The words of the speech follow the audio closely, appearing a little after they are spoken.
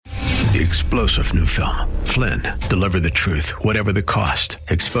The explosive new film, Flynn, Deliver the Truth, Whatever the Cost,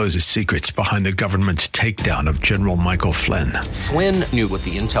 exposes secrets behind the government's takedown of General Michael Flynn. Flynn knew what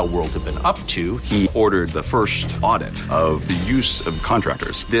the intel world had been up to. He ordered the first audit of the use of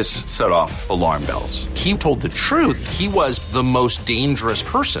contractors. This set off alarm bells. He told the truth. He was the most dangerous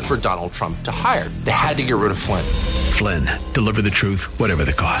person for Donald Trump to hire. They had to get rid of Flynn. Flynn, Deliver the Truth, Whatever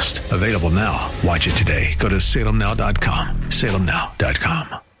the Cost. Available now. Watch it today. Go to salemnow.com.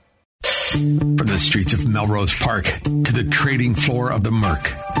 salemnow.com. From the streets of Melrose Park to the trading floor of the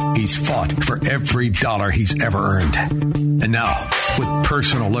Merc, he's fought for every dollar he's ever earned. And now, with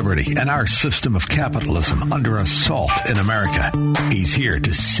personal liberty and our system of capitalism under assault in America, he's here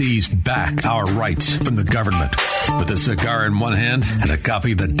to seize back our rights from the government. With a cigar in one hand and a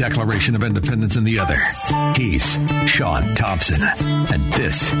copy of the Declaration of Independence in the other, he's Sean Thompson. And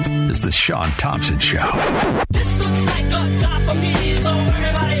this is The Sean Thompson Show. This looks like a job for me, so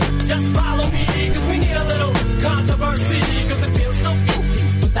everybody just follow me, because we need a little controversy, because it feels so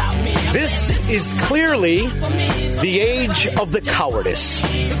empty without me. This is clearly the age of the cowardice.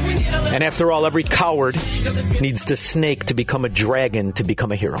 And after all, every coward needs the snake to become a dragon to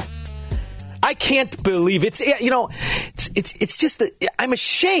become a hero. I can't believe it's just that I'm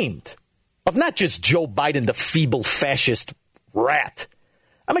ashamed of not just Joe Biden, the feeble fascist rat.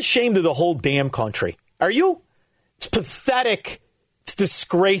 I'm ashamed of the whole damn country. Are you? It's pathetic. It's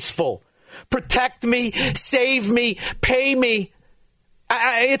disgraceful. Protect me, save me, pay me.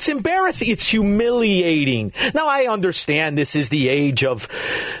 It's embarrassing. It's humiliating. Now, I understand this is the age of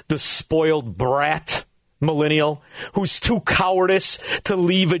the spoiled brat millennial who's too cowardice to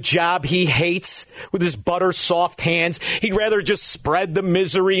leave a job he hates with his butter soft hands. He'd rather just spread the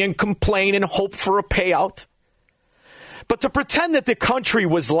misery and complain and hope for a payout. But to pretend that the country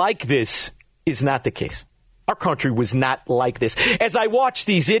was like this is not the case. Our country was not like this. As I watch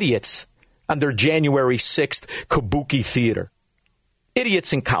these idiots on their January 6th kabuki theater,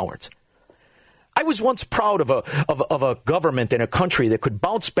 idiots and cowards. I was once proud of a government and a country that could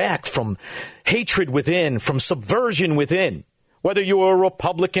bounce back from hatred within, from subversion within. Whether you were a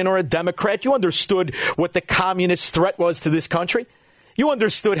Republican or a Democrat, you understood what the communist threat was to this country. You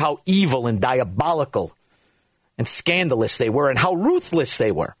understood how evil and diabolical and scandalous they were and how ruthless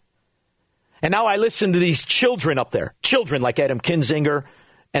they were. And now I listen to these children up there, children like Adam Kinzinger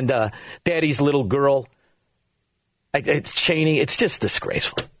and Daddy's little girl, it's Cheney. It's just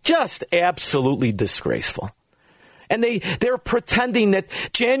disgraceful, just absolutely disgraceful. And they're pretending that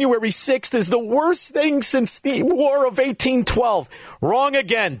January 6th is the worst thing since the War of 1812. Wrong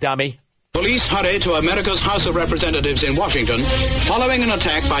again, dummy. Police hurry to America's House of Representatives in Washington following an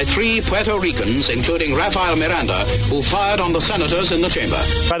attack by 3 Puerto Ricans, including Rafael Miranda, who fired on the senators in the chamber.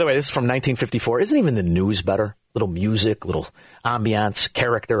 By the way, this is from 1954. Isn't even the news better? Little music, little ambiance,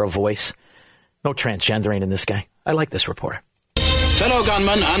 character, a voice. No transgendering in this guy. I like this reporter. Fellow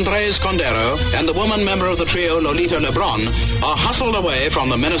gunman Andres Condero and the woman member of the trio Lolita Lebron are hustled away from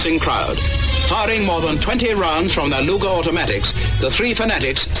the menacing crowd. Firing more than 20 rounds from their Luger automatics, the 3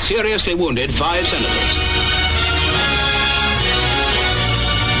 fanatics seriously wounded 5 senators.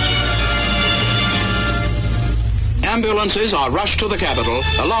 Ambulances are rushed to the Capitol,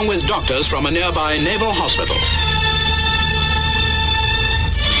 along with doctors from a nearby naval hospital.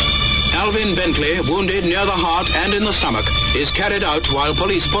 Alvin Bentley, wounded near the heart and in the stomach, is carried out while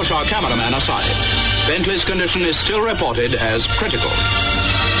police push our cameraman aside. Bentley's condition is still reported as critical.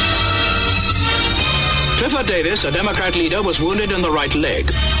 Clifford Davis, a Democrat leader, was wounded in the right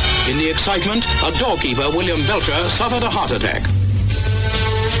leg. In the excitement, a doorkeeper, William Belcher, suffered a heart attack.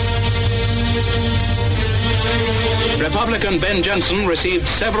 Republican Ben Jensen received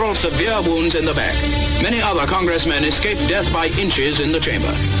several severe wounds in the back. Many other congressmen escaped death by inches in the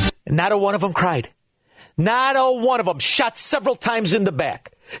chamber. Not a one of them cried. Not a one of them. Shot several times in the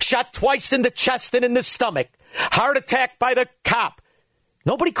back. Shot twice in the chest and in the stomach. Heart attack by the cop.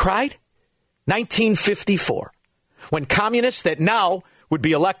 Nobody cried. 1954, when communists that now would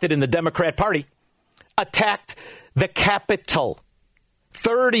be elected in the Democrat Party attacked the Capitol.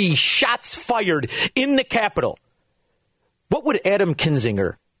 30 shots fired in the Capitol. What would Adam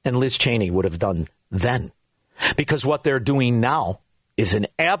Kinzinger and Liz Cheney would have done then? Because what they're doing now is an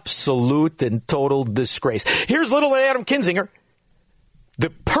absolute and total disgrace. Here's little Adam Kinzinger, the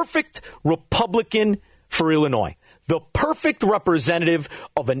perfect Republican for Illinois. The perfect representative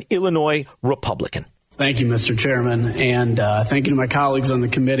of an Illinois Republican. Thank you, Mr. Chairman, and thank you to my colleagues on the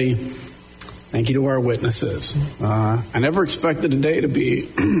committee. Thank you to our witnesses. I never expected today to be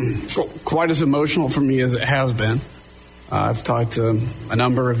quite as emotional for me as it has been. I've talked to a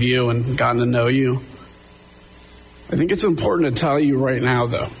number of you and gotten to know you. I think it's important to tell you right now,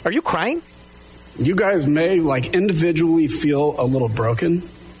 though. Are you crying? You guys may, individually feel a little broken.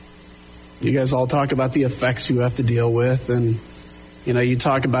 You guys all talk about the effects you have to deal with, and, you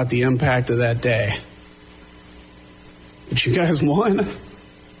talk about the impact of that day. But you guys won.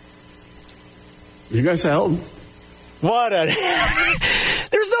 You guys held.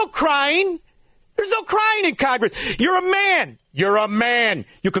 There's no crying. There's no crying in Congress. You're a man. You're a man.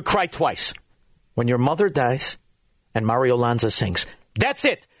 You could cry twice. When your mother dies and Mario Lanza sings. That's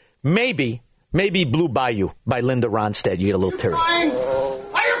it. Maybe Blue Bayou by Linda Ronstadt. You get a little teary. Crying?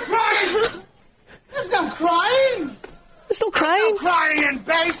 Are you crying? There's no crying. There's no crying. There's no crying in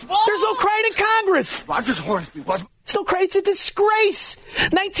baseball. There's no crying in Congress. Rogers Hornsby was. There's no crying. It's a disgrace.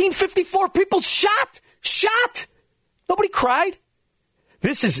 1954, people shot. Nobody cried.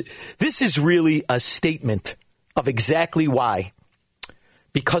 This is really a statement of exactly why,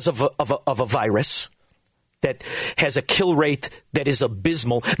 because of a virus that has a kill rate that is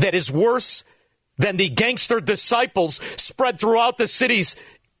abysmal, that is worse than the gangster disciples spread throughout the cities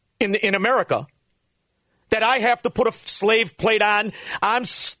in America, that I have to put a slave plate on. I'm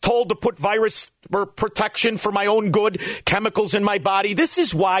told to put virus protection for my own good, chemicals in my body. This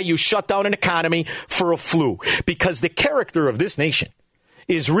is why you shut down an economy for a flu, because the character of this nation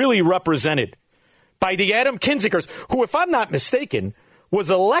is really represented by the Adam Kinzingers, who, if I'm not mistaken,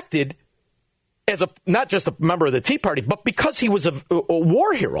 was elected as not just a member of the Tea Party, but because he was a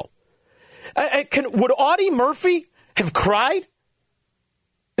war hero. Would Audie Murphy have cried?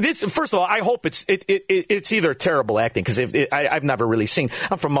 First of all, I hope it's either terrible acting, because I've never really seen.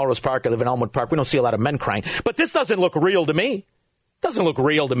 I'm from Melrose Park. I live in Elmwood Park. We don't see a lot of men crying. But this doesn't look real to me. Doesn't look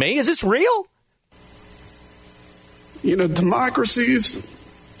real to me. Is this real? Democracies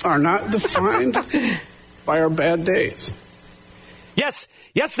are not defined by our bad days. Yes,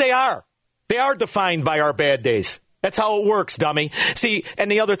 they are. They are defined by our bad days. That's how it works, dummy. See,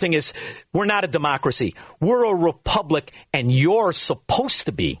 and the other thing is, we're not a democracy. We're a republic, and you're supposed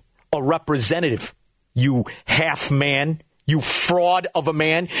to be a representative. You half-man, you fraud of a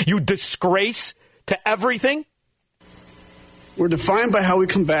man, you disgrace to everything. We're defined by how we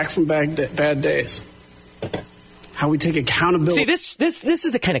come back from bad days. How we take accountability. See, this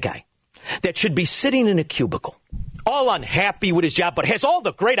is the kind of guy that should be sitting in a cubicle, all unhappy with his job, but has all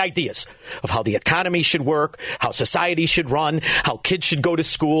the great ideas of how the economy should work, how society should run, how kids should go to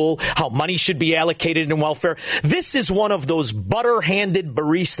school, how money should be allocated in welfare. This is one of those butter-handed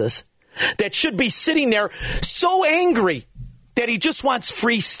baristas that should be sitting there so angry that he just wants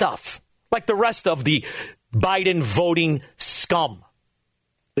free stuff, like the rest of the Biden voting scum.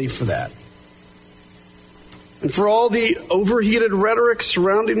 For that. And for all the overheated rhetoric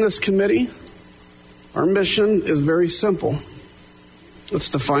surrounding this committee, our mission is very simple. It's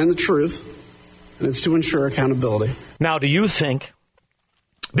to find the truth, and it's to ensure accountability. Now, do you think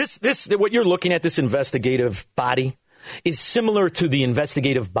this what you're looking at, this investigative body, is similar to the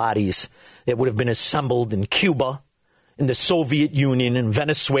investigative bodies that would have been assembled in Cuba, in the Soviet Union, in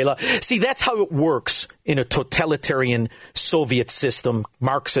Venezuela? See, that's how it works in a totalitarian Soviet system,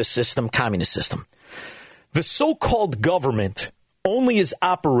 Marxist system, communist system. The so-called government only is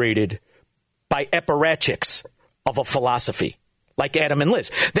operated by apparatchiks of a philosophy, like Adam and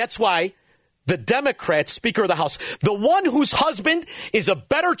Liz. That's why the Democrat Speaker of the House, the one whose husband is a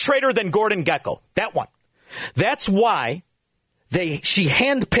better traitor than Gordon Gekko, that one. That's why she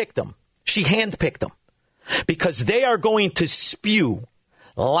handpicked them. She handpicked them because they are going to spew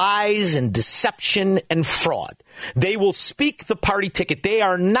lies and deception and fraud. They will speak the party ticket. They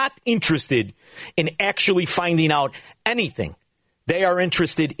are not interested in actually finding out anything. They are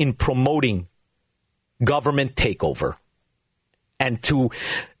interested in promoting government takeover and to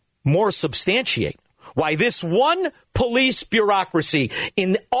more substantiate why this one police bureaucracy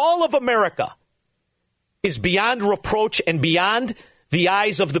in all of America is beyond reproach and beyond the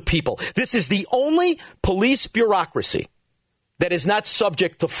eyes of the people. This is the only police bureaucracy that is not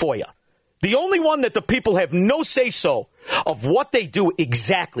subject to FOIA. The only one that the people have no say-so of what they do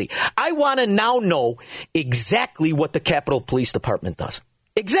exactly. I want to now know exactly what the Capitol Police Department does.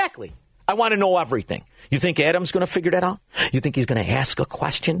 Exactly. I want to know everything. You think Adam's going to figure that out? You think he's going to ask a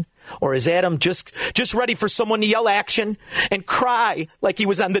question? Or is Adam just ready for someone to yell action and cry like he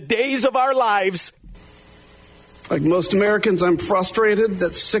was on the Days of Our Lives? Like most Americans, I'm frustrated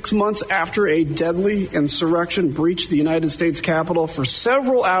that 6 months after a deadly insurrection breached the United States Capitol for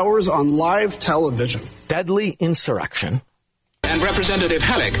several hours on live television. Deadly insurrection. And Representative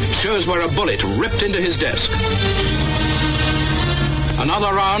Halleck shows where a bullet ripped into his desk.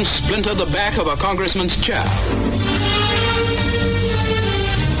 Another round splintered the back of a congressman's chair.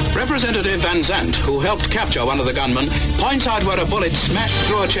 Representative Van Zandt, who helped capture one of the gunmen, points out where a bullet smashed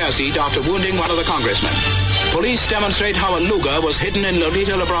through a chair seat after wounding one of the congressmen. Police demonstrate how a Luger was hidden in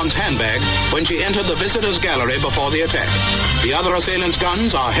Lolita LeBron's handbag when she entered the visitors' gallery before the attack. The other assailants'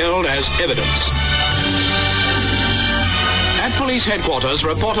 guns are held as evidence. At police headquarters,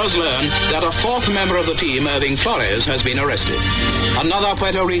 reporters learn that a fourth member of the team, Irving Flores, has been arrested. Another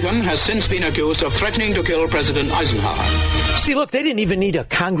Puerto Rican has since been accused of threatening to kill President Eisenhower. See, look, they didn't even need a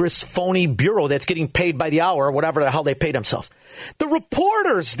Congress phony bureau that's getting paid by the hour or whatever the hell they paid themselves. The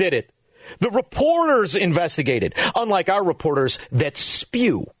reporters did it. The reporters investigated, unlike our reporters that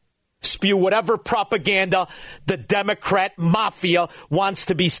spew whatever propaganda the Democrat mafia wants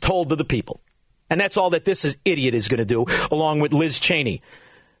to be told to the people. And that's all that this idiot is going to do, along with Liz Cheney,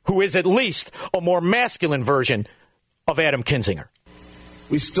 who is at least a more masculine version of Adam Kinzinger.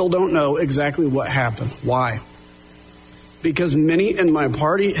 We still don't know exactly what happened. Why? Because many in my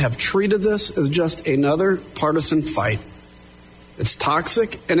party have treated this as just another partisan fight. It's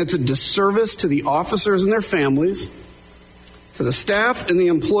toxic, and it's a disservice to the officers and their families, to the staff and the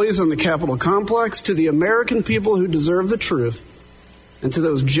employees on the Capitol complex, to the American people who deserve the truth, and to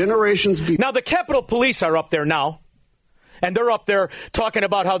those generations. Now, the Capitol Police are up there now, and they're up there talking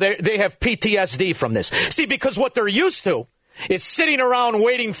about how they have PTSD from this. See, because what they're used to is sitting around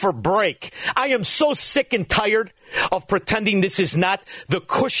waiting for break. I am so sick and tired of pretending this is not the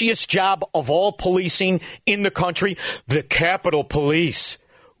cushiest job of all policing in the country. The Capitol Police.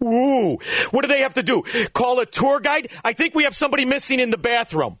 Ooh, what do they have to do? Call a tour guide? I think we have somebody missing in the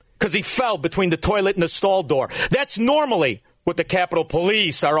bathroom because he fell between the toilet and the stall door. That's normally what the Capitol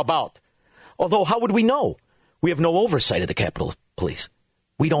Police are about. Although, how would we know? We have no oversight of the Capitol Police.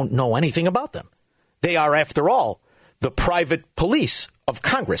 We don't know anything about them. They are, after all, the private police of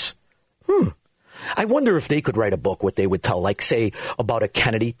Congress. I wonder if they could write a book, what they would tell, like, say, about a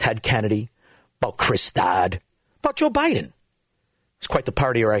Kennedy, Ted Kennedy, about Chris Dodd, about Joe Biden. It's quite the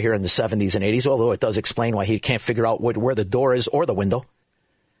partier right here in the 70s and 80s, although it does explain why he can't figure out where the door is or the window.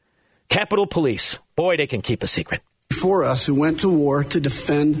 Capitol Police. Boy, they can keep a secret. For us who went to war to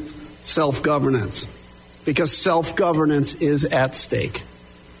defend self-governance, because self-governance is at stake.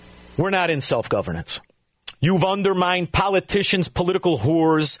 We're not in self-governance. You've undermined politicians, political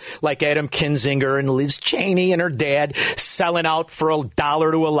whores like Adam Kinzinger and Liz Cheney and her dad selling out for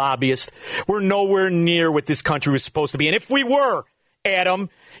 $1 to a lobbyist. We're nowhere near what this country was supposed to be. And if we were, Adam,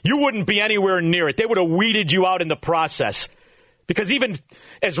 you wouldn't be anywhere near it. They would have weeded you out in the process. Because even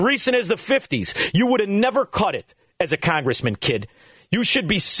as recent as the 50s, you would have never cut it as a congressman, kid. You should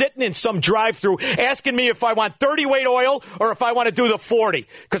be sitting in some drive-thru asking me if I want 30-weight oil or if I want to do the 40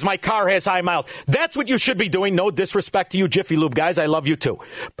 because my car has high miles. That's what you should be doing. No disrespect to you Jiffy Lube guys. I love you too.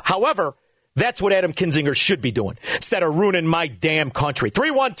 However, that's what Adam Kinzinger should be doing instead of ruining my damn country.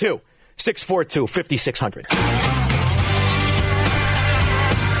 312-642-5600.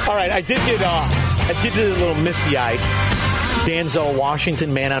 All right, I did get a little misty-eyed. Denzel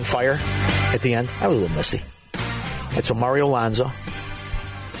Washington, Man on Fire, at the end. I was a little misty. It's a Mario Lanza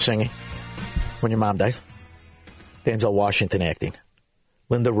singing When Your Mom Dies. Denzel Washington acting.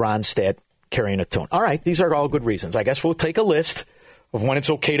 Linda Ronstadt carrying a tune. All right, these are all good reasons. I guess we'll take a list of when it's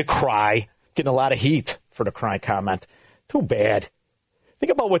okay to cry. Getting a lot of heat for the cry comment. Too bad.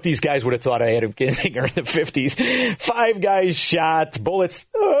 Think about what these guys would have thought of Adam Kinzinger in the 50s. 5 guys shot, bullets.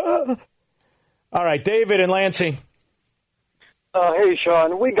 All right, David and Lansing. Hey,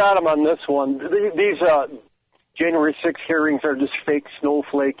 Sean, we got him on this one. These January 6th hearings are just fake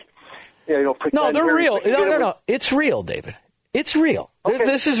snowflake. No, they're real. No. It's real, David. It's real. Okay.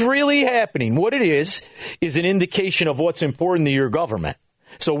 This is really happening. What it is an indication of what's important to your government.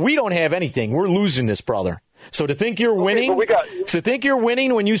 So we don't have anything. We're losing this, brother. So to think you're winning,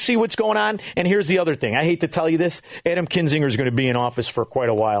 when you see what's going on, and here's the other thing. I hate to tell you this. Adam Kinzinger is going to be in office for quite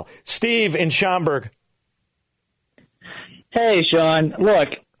a while. Steve in Schaumburg. Hey, Sean. Look,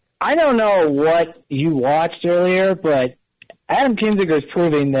 I don't know what you watched earlier, but Adam Kinzinger is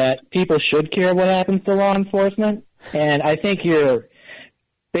proving that people should care what happens to law enforcement, and I think you're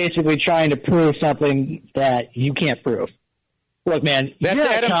basically trying to prove something that you can't prove. Look, man, that's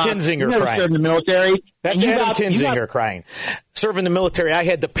Adam Kinzinger crying. Served in the military. That's Adam Kinzinger crying. Serving the military, I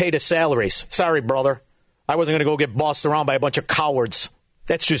had to pay the salaries. Sorry, brother. I wasn't going to go get bossed around by a bunch of cowards.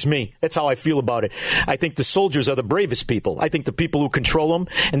 That's just me. That's how I feel about it. I think the soldiers are the bravest people. I think the people who control them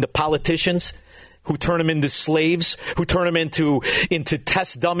and the politicians who turn them into slaves, who turn them into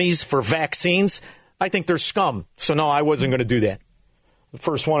test dummies for vaccines, I think they're scum. So, no, I wasn't going to do that. the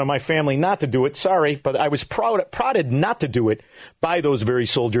first one in my family not to do it. Sorry, but I was prodded not to do it by those very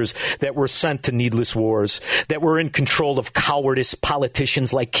soldiers that were sent to needless wars, that were in control of cowardice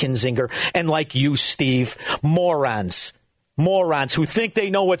politicians like Kinzinger and like you, Steve. Morons who think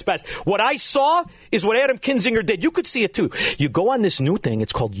they know what's best. What I saw is what Adam Kinzinger did. You could see it, too. You go on this new thing.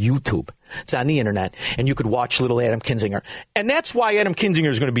 It's called YouTube. It's on the Internet, and you could watch little Adam Kinzinger. And that's why Adam Kinzinger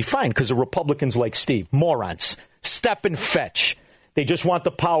is going to be fine, because of Republicans like Steve. Morons. Step and fetch. They just want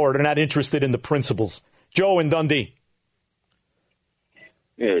the power. They're not interested in the principles. Joe in Dundee.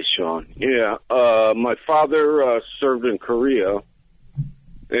 Yeah, Sean. Yeah, my father served in Korea,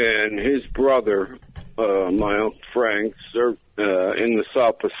 and his brother, my Uncle Frank, served in the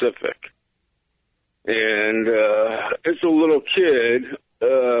South Pacific. And as a little kid,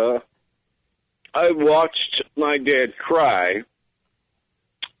 I watched my dad cry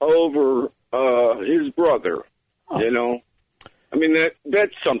over his brother, you know. I mean,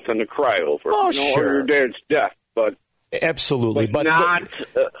 that's something to cry over. Oh, you know, sure. Or your dad's death, but absolutely, but not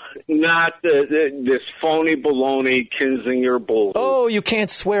this phony baloney Kinzinger bull. Oh, you can't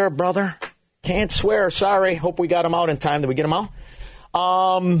swear, brother. Can't swear. Sorry. Hope we got him out in time. Did we get him out?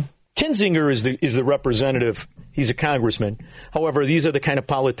 Kinzinger is the representative. He's a congressman. However, these are the kind of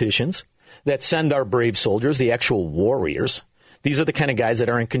politicians that send our brave soldiers, the actual warriors. These are the kind of guys that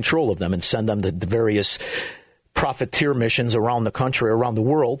are in control of them and send them to the various profiteer missions around the country, around the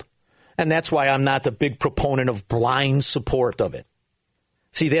world. And that's why I'm not the big proponent of blind support of it.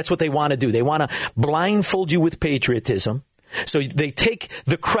 See, that's what they want to do. They want to blindfold you with patriotism. So they take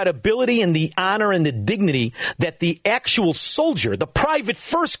the credibility and the honor and the dignity that the actual soldier, the private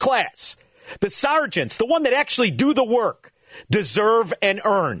first class, the sergeants, the one that actually do the work, deserve and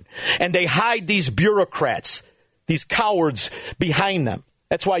earn. And they hide these bureaucrats, these cowards behind them.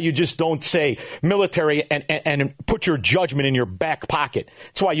 That's why you just don't say military and put your judgment in your back pocket.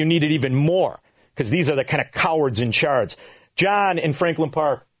 That's why you need it even more, because these are the kind of cowards in charge. John in Franklin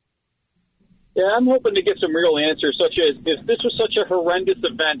Park. Yeah, I'm hoping to get some real answers, such as, if this was such a horrendous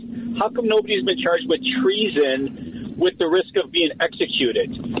event, how come nobody's been charged with treason with the risk of being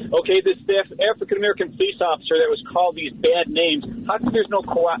executed? Okay, this African-American police officer that was called these bad names, how come there's no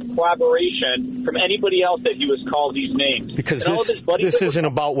collaboration from anybody else that he was called these names? Because this isn't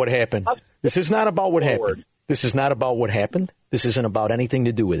about what happened. This is not about what happened. This is not about what happened. This isn't about anything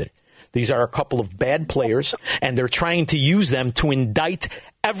to do with it. These are a couple of bad players, and they're trying to use them to indict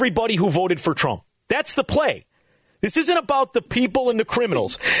everybody who voted for Trump. That's the play. This isn't about the people and the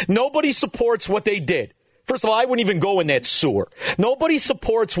criminals. Nobody supports what they did. First of all, I wouldn't even go in that sewer. Nobody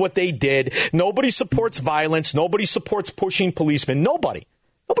supports what they did. Nobody supports violence. Nobody supports pushing policemen. Nobody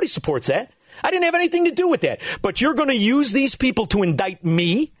supports that. I didn't have anything to do with that. But you're going to use these people to indict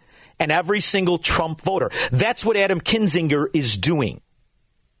me and every single Trump voter. That's what Adam Kinzinger is doing.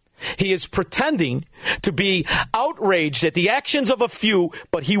 He is pretending to be outraged at the actions of a few,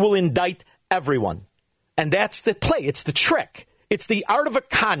 but he will indict everyone. And that's the play. It's the trick. It's the art of a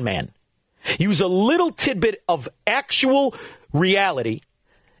con man. Use a little tidbit of actual reality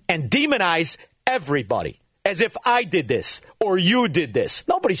and demonize everybody as if I did this or you did this.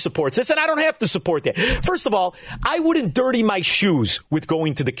 Nobody supports this, and I don't have to support that. First of all, I wouldn't dirty my shoes with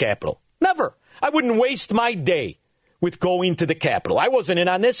going to the Capitol. Never. I wouldn't waste my day with going to the Capitol. I wasn't in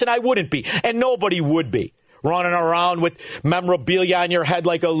on this, and I wouldn't be, and nobody would be. Running around with memorabilia on your head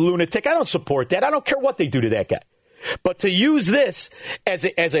like a lunatic. I don't support that. I don't care what they do to that guy. But to use this as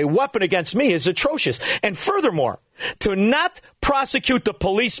a weapon against me is atrocious. And furthermore, to not prosecute the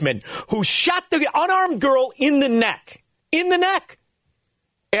policeman who shot the unarmed girl in the neck. In the neck.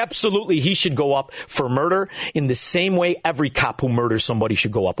 Absolutely, he should go up for murder in the same way every cop who murders somebody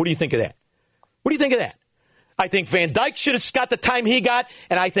should go up. What do you think of that? What do you think of that? I think Van Dyke should have got the time he got,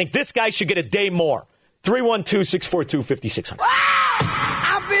 and I think this guy should get a day more. 312-642-5600.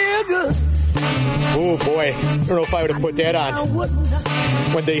 I feel good. Oh, boy. I don't know if I would have put that on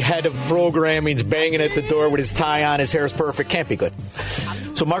when the head of programming's banging at the door with his tie on, his hair is perfect. Can't be good.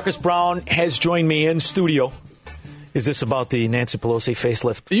 So Marcus Brown has joined me in studio. Is this about the Nancy Pelosi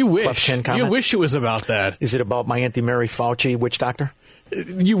facelift? You wish. Cleft chin comment? You wish it was about that. Is it about my Auntie Mary Fauci witch doctor?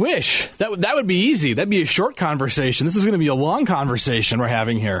 You wish. That would be easy. That'd be a short conversation. This is going to be a long conversation we're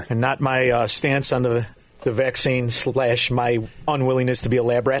having here. And not my stance on the vaccine / my unwillingness to be a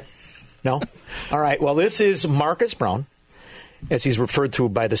lab rat? No? All right. Well, this is Marcus Brown, as he's referred to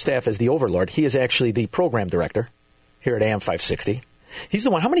by the staff as the Overlord. He is actually the program director here at AM 560. He's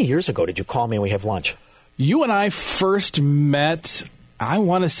the one. How many years ago did you call me and we have lunch? You and I first met, I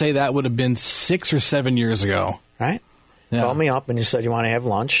want to say that would have been 6 or 7 years ago. Right? Yeah. Called me up and you said you want to have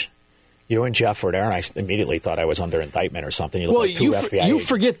lunch. You and Jeff were there, and I immediately thought I was under indictment or something. You look Well, like two FBI you agents.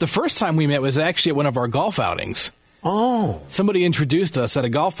 forget the first time we met was actually at one of our golf outings. Oh. Somebody introduced us at a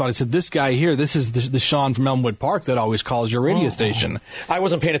golf outing. Said, this guy here, this is the Sean from Elmwood Park that always calls your radio station. I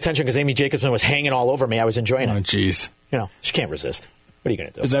wasn't paying attention because Amy Jacobson was hanging all over me. I was enjoying it. Oh, jeez. You know, she can't resist. What are you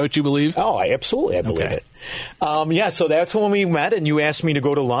going to do? Is that what you believe? Oh, I believe it. Yeah, so that's when we met, and you asked me to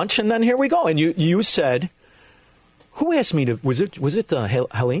go to lunch, and then here we go. And you said, who asked me to? Was it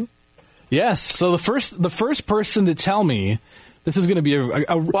Helene? Yes. So the first person to tell me this is going to be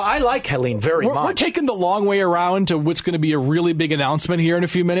well, I like Helene very much. We're taking the long way around to what's going to be a really big announcement here in a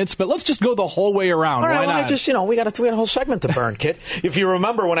few minutes, but let's just go the whole way around. All right, Why well, not? we got a whole segment to burn, kid. If you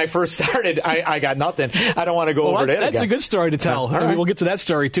remember when I first started, I got nothing. I don't want to go over that That's again. a good story to tell. All right. We'll get to that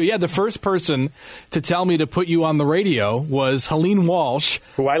story, too. Yeah, the first person to tell me to put you on the radio was Helene Walsh.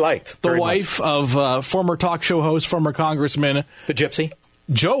 Who I liked. The wife of former talk show host, former Congressman. The Gypsy.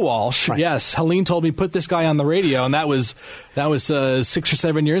 Joe Walsh, right. Yes. Helene told me put this guy on the radio, and that was 6 or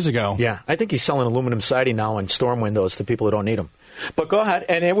 7 years ago. Yeah, I think he's selling aluminum siding now and storm windows to people who don't need them. But go ahead,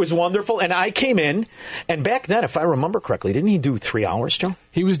 and it was wonderful. And I came in, and back then, if I remember correctly, didn't he do 3 hours, Joe?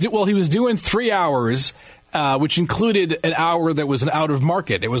 He was doing 3 hours. Which included an hour that was out of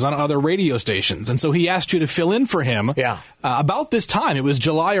market. It was on other radio stations. And so he asked you to fill in for him about this time. It was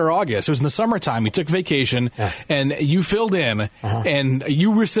July or August. It was in the summertime. He took vacation, and you filled in. And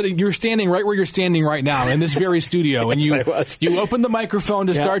you were standing right where you're standing right now in this very studio. And you opened the microphone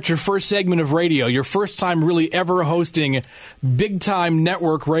to start your first segment of radio, your first time really ever hosting big-time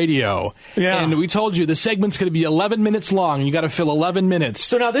network radio. Yeah. And we told you the segment's going to be 11 minutes long. You got to fill 11 minutes.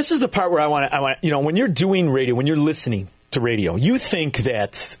 So now this is the part where I want to, when you're doing radio, when you're listening to radio, you think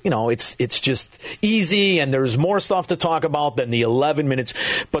that, it's just easy and there's more stuff to talk about than the 11 minutes.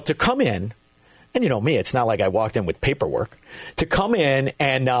 But to come in, and me, it's not like I walked in with paperwork, to come in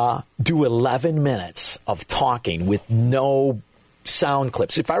and do 11 minutes of talking with no sound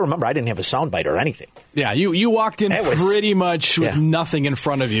clips. If I remember, I didn't have a sound bite or anything. Yeah, you walked in pretty much with nothing in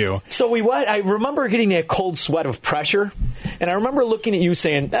front of you. So I remember getting that cold sweat of pressure, and I remember looking at you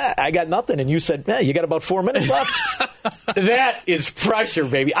saying, I got nothing, and you said, you got about 4 minutes left. That is pressure,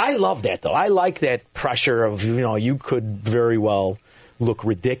 baby. I love that, though. I like that pressure of, you could very well look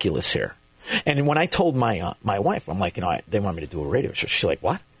ridiculous here. And when I told my wife, I'm like, they want me to do a radio show. She's like,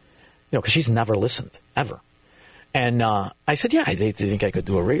 what? Because she's never listened, ever. And I said, yeah, they think I could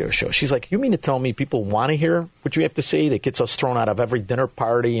do a radio show. She's like, you mean to tell me people want to hear what you have to say that gets us thrown out of every dinner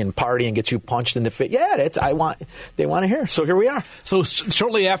party and gets you punched in the face? Yeah, they want to hear. So here we are. So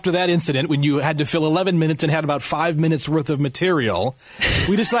shortly after that incident, when you had to fill 11 minutes and had about 5 minutes worth of material,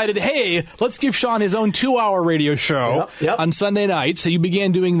 we decided, hey, let's give Sean his own 2-hour radio show on Sunday night. So you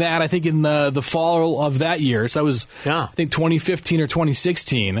began doing that, I think, in the fall of that year. So that was, I think, 2015 or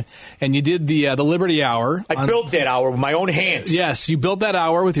 2016. And you did the Liberty Hour. I built that hour with my own hands. Yes, you built that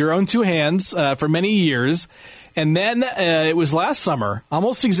hour with your own 2 hands for many years. And then it was last summer,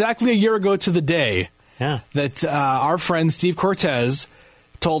 almost exactly a year ago to the day, that our friend Steve Cortez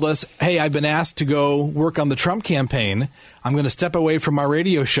told us, hey, I've been asked to go work on the Trump campaign. I'm going to step away from my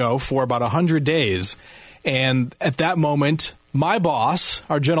radio show for about 100 days. And at that moment, my boss,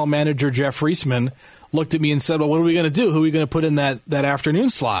 our general manager, Jeff Reisman, looked at me and said, well, what are we going to do? Who are we going to put in that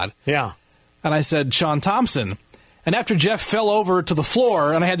afternoon slot? Yeah. And I said, Sean Thompson. And after Jeff fell over to the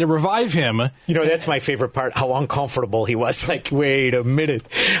floor and I had to revive him. That's my favorite part, how uncomfortable he was. Like, wait a minute.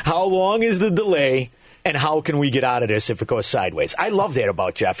 How long is the delay? And how can we get out of this if it goes sideways? I love that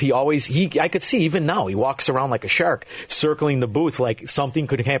about Jeff. I could see even now, he walks around like a shark, circling the booth like something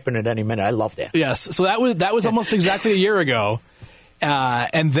could happen at any minute. I love that. Yes. So that was almost exactly a year ago.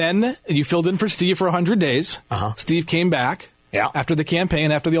 And then you filled in for Steve for 100 days. Steve came back after the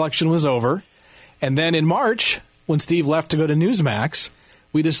campaign, after the election was over. And then in March, when Steve left to go to Newsmax,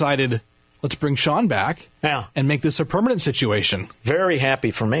 we decided, let's bring Sean back and make this a permanent situation. Very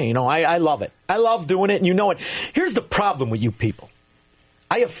happy for me. I love it. I love doing it, and you know it. Here's the problem with you people.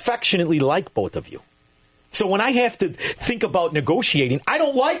 I affectionately like both of you. So when I have to think about negotiating, I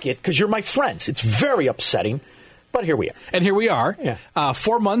don't like it because you're my friends. It's very upsetting. But here we are. And here we are.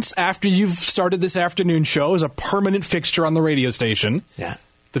 4 months after you've started this afternoon show as a permanent fixture on the radio station. Yeah.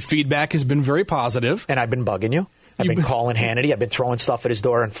 The feedback has been very positive. And I've been bugging you. I've been calling Hannity. I've been throwing stuff at his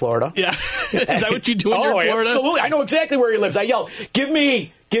door in Florida. Yeah. Is that what you do in your Florida? Absolutely. I know exactly where he lives. I yell, give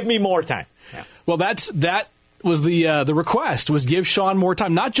me more time. Yeah. Well, that was the request, was give Sean more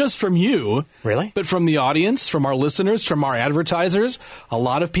time, not just from you. Really? But from the audience, from our listeners, from our advertisers. A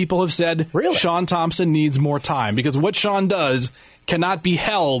lot of people have said Sean Thompson needs more time because what Sean does cannot be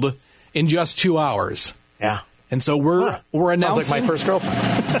held in just 2 hours. Yeah. And so we're announcing. Sounds like my first girlfriend.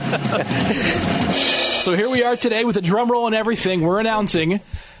 So here we are today with a drum roll and everything. We're announcing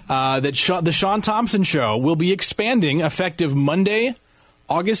that the Sean Thompson Show will be expanding effective Monday,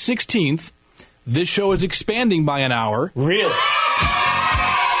 August 16th. This show is expanding by an hour. Really?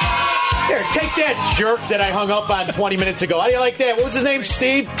 Here, take that jerk that I hung up on 20 minutes ago. How do you like that? What was his name?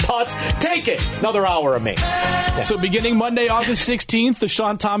 Steve Putz. Take it. Another hour of me. Yeah. So beginning Monday, August 16th, the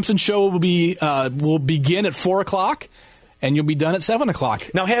Sean Thompson Show will begin at 4 o'clock, and you'll be done at 7 o'clock.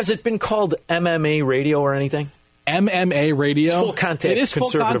 Now, has it been called MMA radio or anything? MMA radio? It's full contact. It is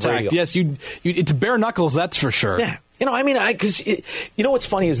full contact. Radio. Yes, it's bare knuckles, that's for sure. Yeah. You know, I mean, because you know what's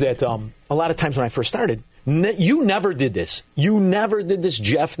funny is that a lot of times when I first started, you never did this. You never did this.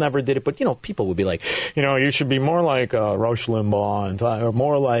 Jeff never did it. But, you know, people would be like, you know, you should be more like Rush Limbaugh or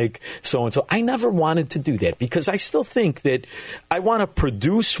more like so-and-so. I never wanted to do that because I still think that I want to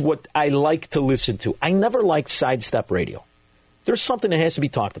produce what I like to listen to. I never liked sidestep radio. There's something that has to be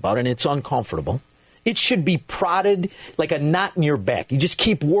talked about, and it's uncomfortable. It should be prodded like a knot in your back. You just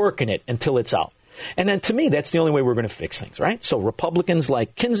keep working it until it's out. And then, to me, that's the only way we're going to fix things, right? So Republicans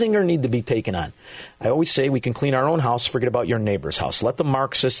like Kinzinger need to be taken on. I always say we can clean our own house, forget about your neighbor's house. Let the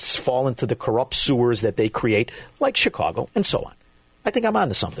Marxists fall into the corrupt sewers that they create, like Chicago, and so on. I think I'm on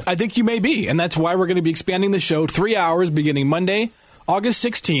to something. I think you may be, and that's why we're going to be expanding the show 3 hours beginning Monday, August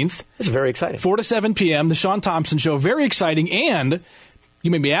 16th. It's very exciting. 4 to 7 p.m., the Sean Thompson Show. Very exciting, and you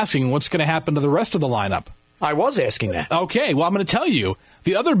may be asking what's going to happen to the rest of the lineup. I was asking that. Okay, well, I'm going to tell you.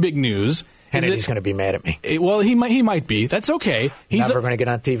 The other big news... Hennedy's going to be mad at me. Well, he might be. That's okay. He's never going to get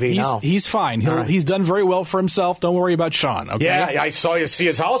on TV now. He's fine. He's done very well for himself. Don't worry about Sean. Okay? Yeah, I saw you see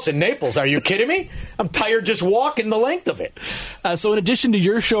his house in Naples. Are you kidding me? I'm tired just walking the length of it. So in addition to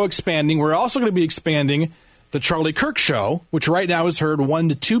your show expanding, we're also going to be expanding the Charlie Kirk Show, which right now is heard 1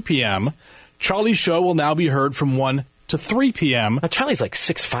 to 2 p.m. Charlie's show will now be heard from 1 to 3 p.m. Now, Charlie's like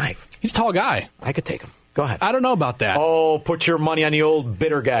 6'5". He's a tall guy. I could take him. Go ahead. I don't know about that. Oh, put your money on the old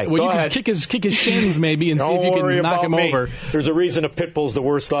bitter guy. Well, Go you ahead. can kick his shins maybe and see if you can knock him over. There's a reason a pit bull's the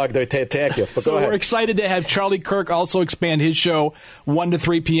worst dog to attack you. But so go ahead. We're excited to have Charlie Kirk also expand his show 1 to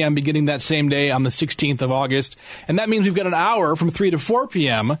 3 p.m. beginning that same day on the 16th of August. And that means we've got an hour from 3 to 4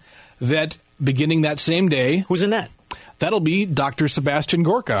 p.m. that beginning that same day. Who's in that? That'll be Dr. Sebastian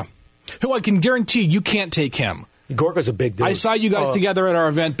Gorka, who I can guarantee you can't take him. Gorka's a big dude. I saw you guys together at our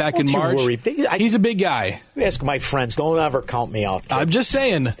event back in March. He's a big guy. Ask my friends. Don't ever count me out. I'm just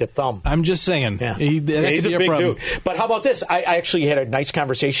saying. The thumb. I'm just saying. Yeah. He's a big dude. But how about this? I actually had a nice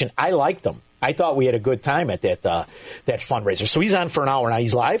conversation. I liked him. I thought we had a good time at that fundraiser. So he's on for an hour now.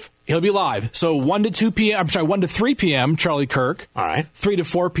 He's live? He'll be live. So 1 to 2 p.m. I'm sorry, 1 to 3 p.m. Charlie Kirk. All right. 3 to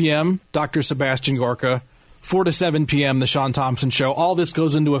 4 p.m. Dr. Sebastian Gorka. 4 to 7 p.m. The Sean Thompson Show. All this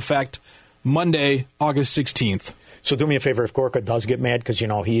goes into effect Monday, August 16th. So do me a favor if Gorka does get mad, because, you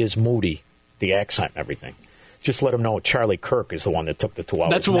know, he is moody, the accent and everything. Just let him know Charlie Kirk is the one that took the 2 hours.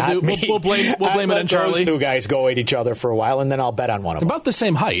 That's what we'll do. We'll blame it on Charlie. Those two guys go at each other for a while, and then I'll bet on one of them. About the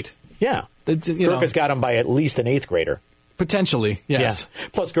same height. Yeah. Gurkha's got him by at least an 8th grader. Potentially, yes. Yeah.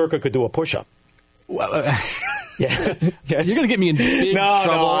 Plus, Gurkha could do a push-up. Yeah. Yes. You're going to get me in big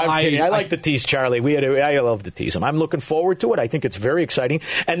trouble. No, I'm kidding. I like to tease Charlie. I love to tease him. I'm looking forward to it. I think it's very exciting.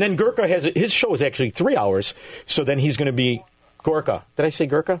 And then Gurkha his show is actually 3 hours, so then he's going to be Gorka. Did I say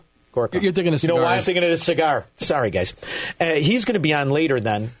Gurkha? Gorka. You're thinking of cigars. You know why I'm thinking of a cigar? Sorry, guys. He's going to be on later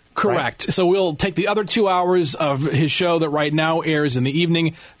then. Correct. Right? So we'll take the other 2 hours of his show that right now airs in the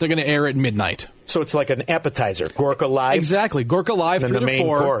evening. They're going to air at midnight. So it's like an appetizer. Gorka Live? Exactly. Gorka Live, 3 to 4. The main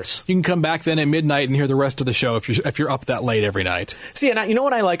course. You can come back then at midnight and hear the rest of the show if you're up that late every night. See, and you know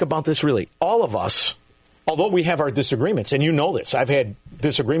what I like about this, really? All of us, although we have our disagreements, and you know this, I've had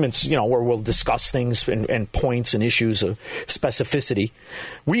disagreements, you know, where we'll discuss things and points and issues of specificity.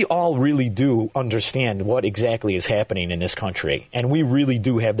 We all really do understand what exactly is happening in this country, and we really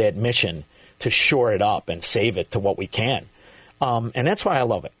do have that mission to shore it up and save it to what we can. And that's why I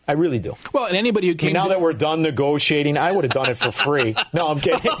love it. I really do. Well, and anybody who came... Now that we're done negotiating, I would have done it for free. No, I'm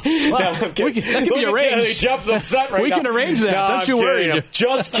kidding. Well, no, I'm kidding. That can be arranged. Jeff's upset right we now. We can arrange that. No, Don't you worry.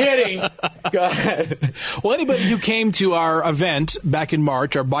 Just kidding. Go ahead. Well, anybody who came to our event back in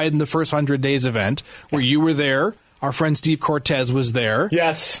March, our Biden the First 100 Days event, where you were there, our friend Steve Cortez was there.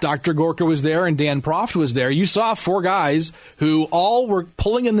 Yes. Dr. Gorka was there, and Dan Proft was there. You saw 4 guys who all were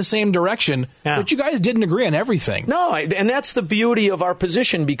pulling in the same direction, but you guys didn't agree on everything. No, and that's the beauty of our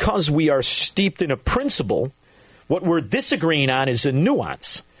position, because we are steeped in a principle. What we're disagreeing on is a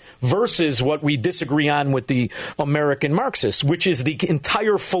nuance. versus what we disagree on with the American Marxists, which is the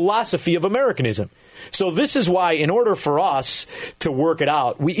entire philosophy of Americanism. So this is why, in order for us to work it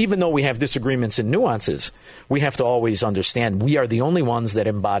out, even though we have disagreements and nuances, we have to always understand we are the only ones that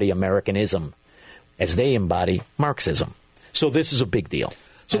embody Americanism as they embody Marxism. So this is a big deal.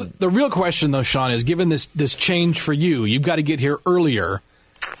 So the real question, though, Sean, is given this change for you, you've got to get here earlier.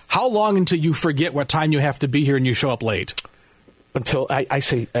 How long until you forget what time you have to be here and you show up late? Until I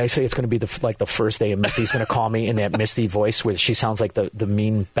say it's going to be the first day, and Misty's going to call me in that Misty voice where she sounds like the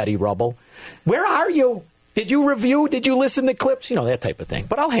mean Betty Rubble. Where are you? Did you review? Did you listen to clips? You know, that type of thing.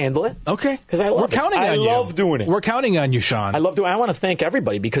 But I'll handle it. Okay. Because I love We're counting on you. I love doing it. We're counting on you, Sean. I love doing it. I want to thank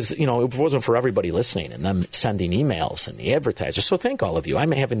everybody because, you know, if it wasn't for everybody listening and them sending emails and the advertisers. So thank all of you.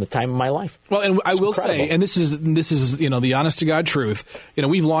 I'm having the time of my life. Well, and I will incredible. say, and this is, you know, the honest to God truth. You know,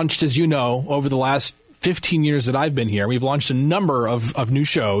 we've launched, as you know, over the last 15 years that I've been here, we've launched a number of new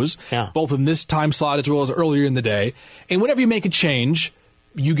shows, both in this time slot as well as earlier in the day. And whenever you make a change,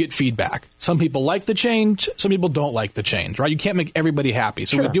 you get feedback. Some people like the change. Some people don't like the change, right? You can't make everybody happy.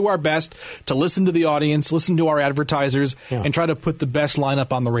 So we do our best to listen to the audience, listen to our advertisers, and try to put the best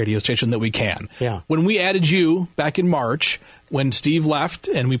lineup on the radio station that we can. Yeah. When we added you back in March, when Steve left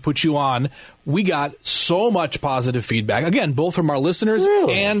and we put you on, we got so much positive feedback. Again, both from our listeners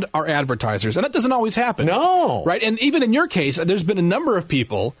and our advertisers. And that doesn't always happen. No. Right? And even in your case, there's been a number of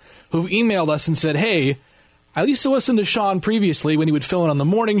people who've emailed us and said, hey, I used to listen to Sean previously when he would fill in on the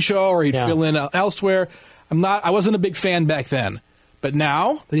morning show or he'd fill in elsewhere. I wasn't a big fan back then. But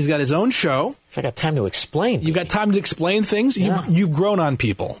now that he's got his own show, so I got time to explain. You've got time to explain things. You've grown on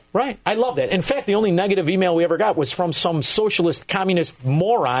people. Right. I love that. In fact, the only negative email we ever got was from some socialist communist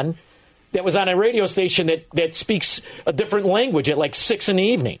moron that was on a radio station that speaks a different language at like 6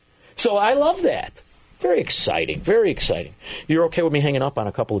 p.m. So I love that. Very exciting. Very exciting. You're okay with me hanging up on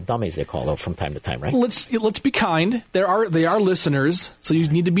a couple of dummies they call out from time to time, right? Let's be kind. They are listeners, so you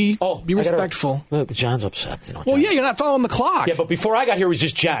need to be respectful. Look, John's upset. You know, well, yeah, you're not following the clock. Yeah, but before I got here, it was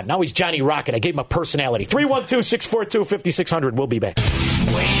just John. Now he's Johnny Rocket. I gave him a personality. 312-642-5600. We'll be back.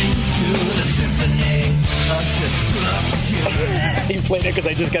 You played it because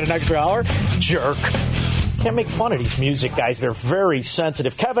I just got an extra hour? Jerk. Can't make fun of these music guys. They're very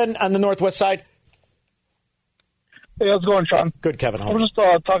sensitive. Kevin on the Northwest Side. Hey, how's it going, Sean? Good, Kevin. I'm just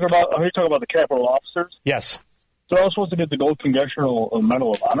talking about the Capitol officers. Yes. So I was supposed to get the Gold Congressional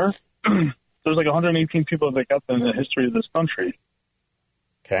Medal of Honor. There's like 118 people that got them in the history of this country.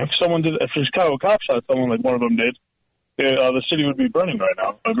 Okay. If the Chicago cops shot someone like one of them did, the city would be burning right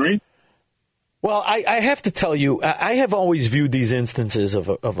now. Agree? Well, I have to tell you, I have always viewed these instances of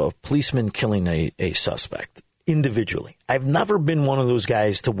a policeman killing a suspect individually. I've never been one of those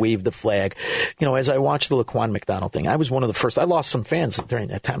guys to wave the flag. You know, as I watched the Laquan McDonald thing, I was one of the first. I lost some fans during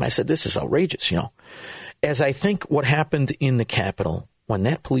that time. I said, this is outrageous, you know. As I think what happened in the Capitol when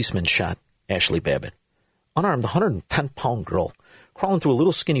that policeman shot Ashley Babbitt, unarmed, 110-pound girl, crawling through a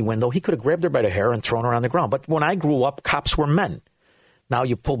little skinny window, he could have grabbed her by the hair and thrown her on the ground. But when I grew up, cops were men. Now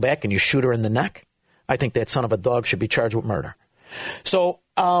you pull back and you shoot her in the neck. I think that son of a dog should be charged with murder. So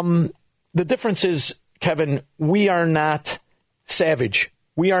the difference is, Kevin, we are not savage.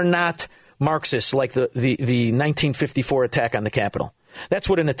 We are not Marxists like the 1954 attack on the Capitol. That's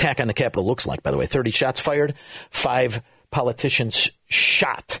what an attack on the Capitol looks like, by the way. 30 shots fired, 5 politicians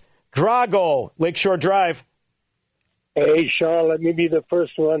shot. Drago, Lakeshore Drive. Hey, Sean, let me be the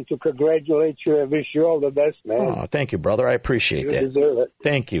first one to congratulate you and wish you all the best, man. Oh, thank you, brother. I appreciate that. You deserve it.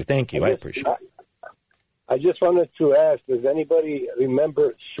 Thank you. I appreciate it. I just wanted to ask, does anybody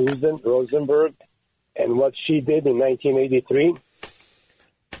remember Susan Rosenberg and what she did in 1983?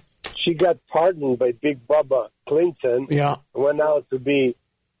 She got pardoned by Big Bubba Clinton. Yeah. Went out to do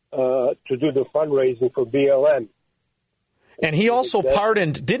the fundraising for BLM. And he also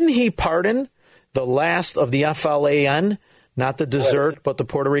pardoned, didn't he pardon the last of the FLAN, not the dessert, but the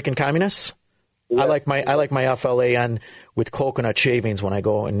Puerto Rican communists? Yeah. I like my FLAN with coconut shavings when I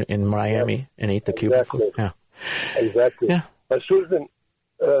go in Miami and eat the Cuban food. Yeah. Exactly. Yeah. But Susan,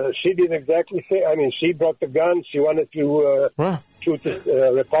 she didn't exactly say. I mean, she brought the gun. She wanted to shoot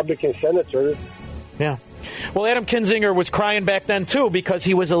the Republican senators. Yeah. Well, Adam Kinzinger was crying back then, too, because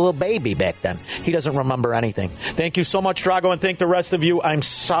he was a little baby back then. He doesn't remember anything. Thank you so much, Drago, and thank the rest of you. I'm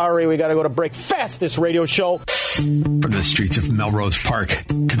sorry we got to go to break. Fastest radio show. From the streets of Melrose Park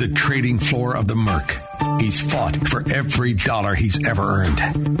to the trading floor of the Merc, he's fought for every dollar he's ever earned.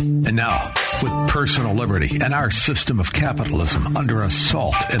 And now, With personal liberty and our system of capitalism under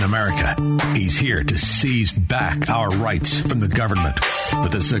assault in America, he's here to seize back our rights from the government.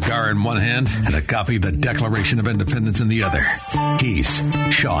 With a cigar in one hand and a copy of the Declaration of Independence in the other, he's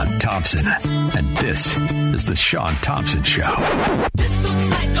Sean Thompson. And this is the Sean Thompson Show. This looks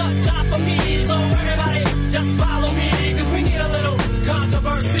like a job for me, so everybody just follow me, 'cause we need a little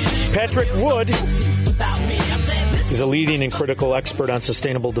controversy. Patrick Wood is a leading and critical expert on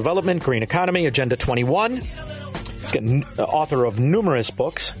sustainable development, green economy, Agenda 21. He's got author of numerous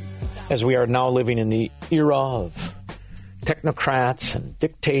books, as we are now living in the era of technocrats and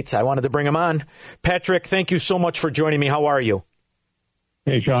dictates. I wanted to bring him on. Patrick, thank you so much for joining me. How are you?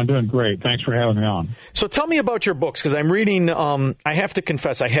 Hey, Sean, doing great. Thanks for having me on. So tell me about your books, because I'm reading, I have to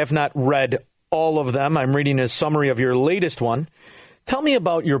confess, I have not read all of them. I'm reading a summary of your latest one. Tell me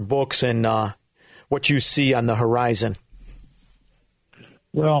about your books and what you see on the horizon.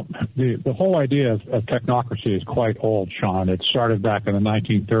 Well, the whole idea of technocracy is quite old, Sean. It started back in the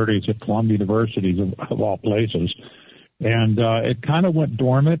 1930s at Columbia University, of all places. And it kind of went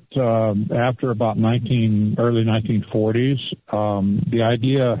dormant after about early 1940s. The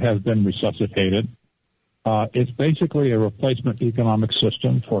idea has been resuscitated. It's basically a replacement economic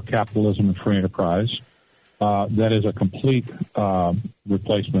system for capitalism and free enterprise. That is a complete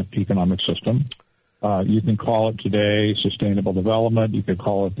replacement economic system. You can call it today sustainable development. You could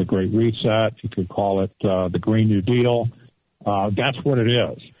call it the Great Reset. You could call it the Green New Deal. That's what it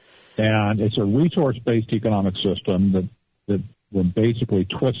is. And it's a resource-based economic system that basically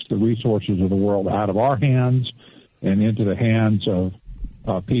twists the resources of the world out of our hands and into the hands of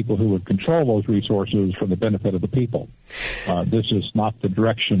people who would control those resources for the benefit of the people. This is not the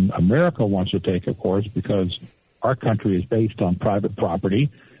direction America wants to take, of course, because our country is based on private property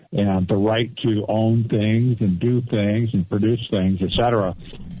and the right to own things and do things and produce things, et cetera.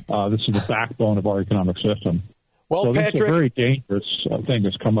 This is the backbone of our economic system. Well, so Patrick, this is a very dangerous thing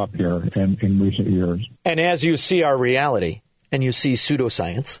that's come up here in recent years. And as you see our reality, and you see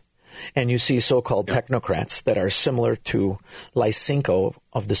pseudoscience, and you see so-called technocrats that are similar to Lysenko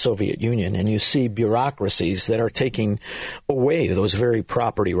of the Soviet Union, and you see bureaucracies that are taking away those very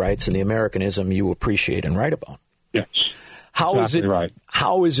property rights and the Americanism you appreciate and write about. Yes. How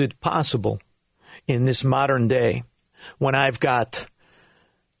is it possible in this modern day when I've got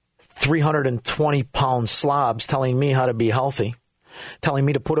 320-pound slobs telling me how to be healthy, telling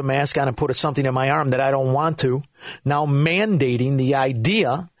me to put a mask on and put something in my arm that I don't want to, now mandating the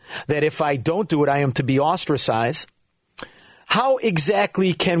idea that if I don't do it, I am to be ostracized? How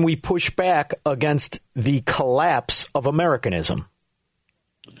exactly can we push back against the collapse of Americanism?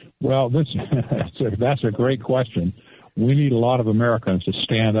 Well, that's a great question. We need a lot of Americans to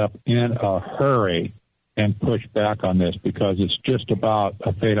stand up in a hurry and push back on this, because it's just about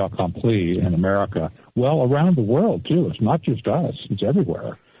a fait accompli in America. Well, around the world, too. It's not just us. It's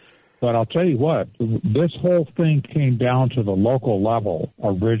everywhere. But I'll tell you what, this whole thing came down to the local level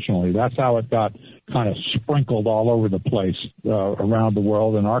originally. That's how it got kind of sprinkled all over the place around the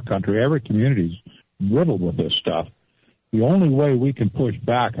world in our country. Every community's riddled with this stuff. The only way we can push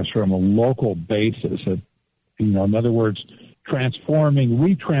back is from a local basis. In other words,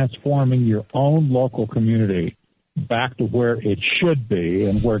 retransforming your own local community back to where it should be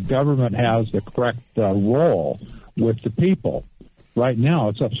and where government has the correct role with the people. Right now,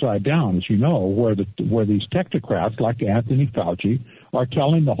 it's upside down, as you know, where these technocrats like Anthony Fauci are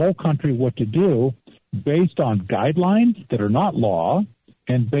telling the whole country what to do based on guidelines that are not law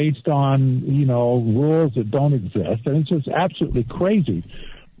and based on, rules that don't exist. And it's just absolutely crazy.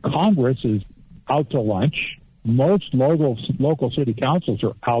 Congress is out to lunch. Most local city councils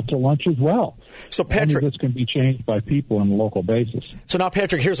are out to lunch as well. So, Patrick, this can be changed by people on a local basis. So now,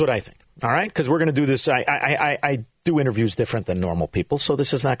 Patrick, here's what I think. All right, because we're going to do this. I do interviews different than normal people, so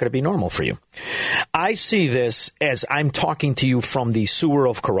this is not going to be normal for you. I see this as I'm talking to you from the sewer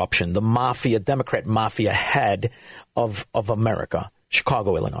of corruption, the mafia, Democrat mafia head of America,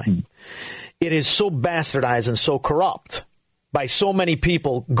 Chicago, Illinois. It is so bastardized and so corrupt by so many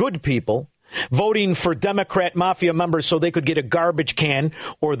people, good people, voting for Democrat mafia members so they could get a garbage can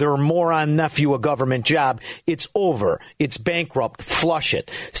or their moron nephew a government job. It's over. It's bankrupt. Flush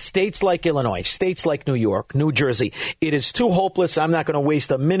it. States like Illinois, states like New York, New Jersey, it is too hopeless. I'm not going to waste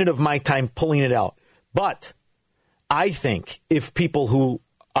a minute of my time pulling it out. But I think if people who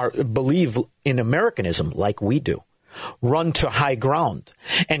believe in Americanism like we do run to high ground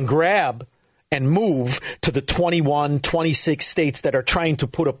and grab and move to the 21, 26 states that are trying to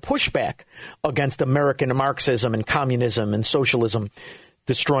put a pushback against American Marxism and communism and socialism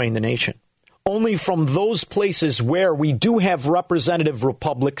destroying the nation. Only from those places where we do have representative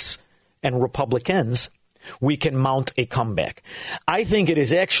republics and Republicans, we can mount a comeback. I think it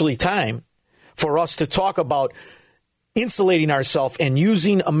is actually time for us to talk about insulating ourselves and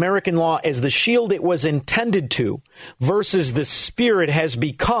using American law as the shield it was intended to versus the spirit has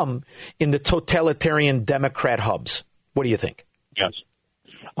become in the totalitarian Democrat hubs. What do you think? Yes.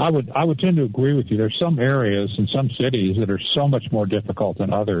 I would tend to agree with you. There's some areas in some cities that are so much more difficult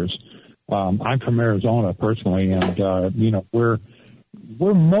than others. I'm from Arizona personally, and we're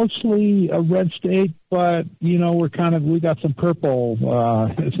mostly a red state, but we got some purple,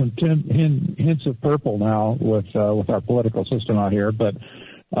 some hints of purple now with our political system out here. But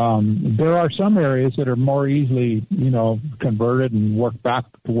there are some areas that are more easily converted and work back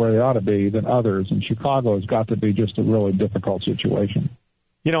to where they ought to be than others. And Chicago has got to be just a really difficult situation.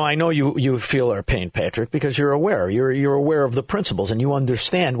 I know you feel our pain, Patrick, because you're aware. You're aware of the principles, and you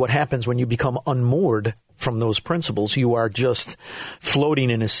understand what happens when you become unmoored from those principles. You are just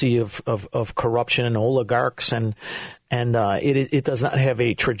floating in a sea of corruption and oligarchs, and it does not have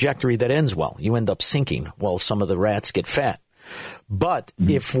a trajectory that ends well. You end up sinking while some of the rats get fat. But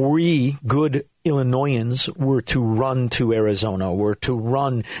if we, good Illinoisans, were to run to Arizona, were to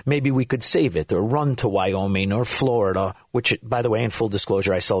run, maybe we could save it, or run to Wyoming or Florida, which, by the way, in full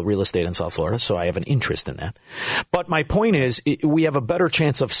disclosure, I sell real estate in South Florida, so I have an interest in that. But my point is, we have a better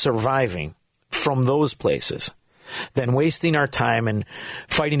chance of surviving from those places than wasting our time and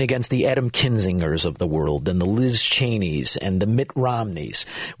fighting against the Adam Kinzingers of the world and the Liz Cheneys and the Mitt Romneys.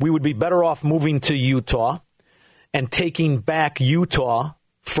 We would be better off moving to Utah and taking back Utah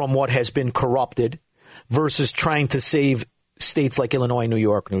from what has been corrupted versus trying to save states like Illinois, New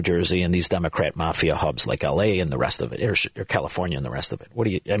York, New Jersey, and these Democrat mafia hubs like L.A. and the rest of it, or California and the rest of it.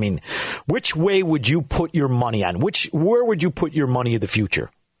 Which way would you put your money on? Where would you put your money in the future?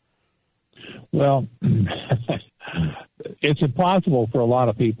 Well, it's impossible for a lot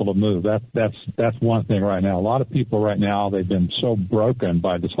of people to move. That's one thing right now. A lot of people right now, they've been so broken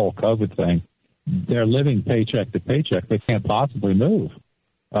by this whole COVID thing. They're living paycheck to paycheck. They can't possibly move.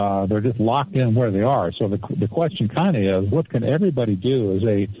 They're just locked in where they are. So the question kind of is, what can everybody do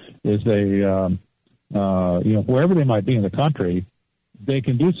wherever they might be in the country, they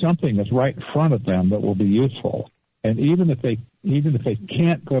can do something that's right in front of them that will be useful. And even if they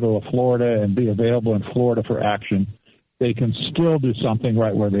can't go to Florida and be available in Florida for action, they can still do something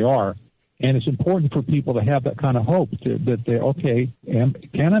right where they are. And it's important for people to have that kind of hope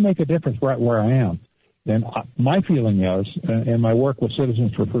can I make a difference right where I am? And my feeling is, and my work with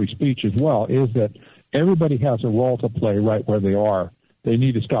Citizens for Free Speech as well, is that everybody has a role to play right where they are. They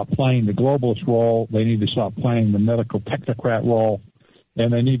need to stop playing the globalist role. They need to stop playing the medical technocrat role.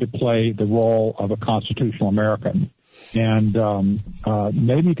 And they need to play the role of a constitutional American. And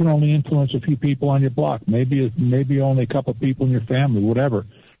maybe you can only influence a few people on your block. Maybe only a couple of people in your family, whatever.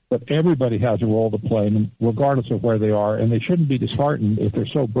 But everybody has a role to play, regardless of where they are, and they shouldn't be disheartened if they're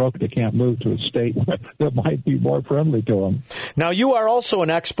so broke they can't move to a state that might be more friendly to them. Now, you are also an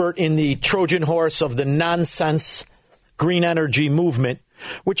expert in the Trojan horse of the nonsense green energy movement,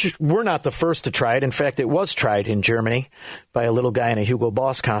 which we're not the first to try it. In fact, it was tried in Germany by a little guy in a Hugo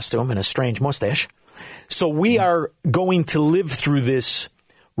Boss costume and a strange mustache. So we are going to live through this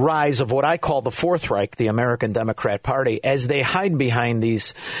rise of what I call the Fourth Reich, the American Democrat Party, as they hide behind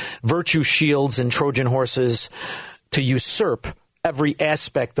these virtue shields and Trojan horses to usurp every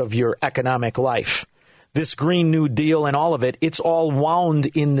aspect of your economic life. This Green New Deal and all of it, it's all wound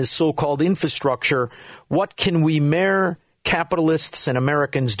in this so-called infrastructure. What can we mere capitalists and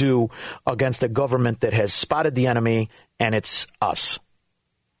Americans do against a government that has spotted the enemy, and it's us?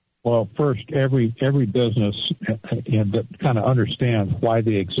 Well, first, every business that kind of understands why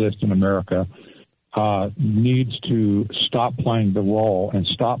they exist in America needs to stop playing the role and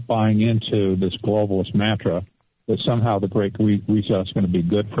stop buying into this globalist mantra that somehow the Great Reset is going to be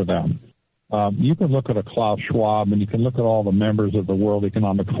good for them. You can look at a Klaus Schwab, and you can look at all the members of the World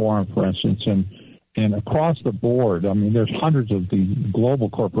Economic Forum, for instance, and across the board, I mean, there's hundreds of the global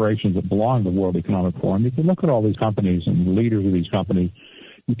corporations that belong to the World Economic Forum. You can look at all these companies and the leaders of these companies.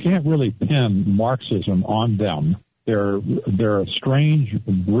 You can't really pin Marxism on them. They're a strange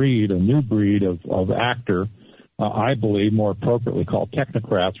breed, a new breed of actor, I believe, more appropriately called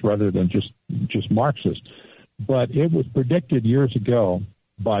technocrats rather than just Marxists. But it was predicted years ago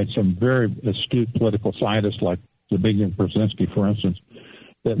by some very astute political scientists like Zbigniew Brzezinski, for instance,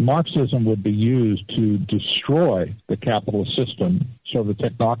 that Marxism would be used to destroy the capitalist system so the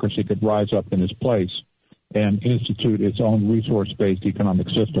technocracy could rise up in its place and institute its own resource-based economic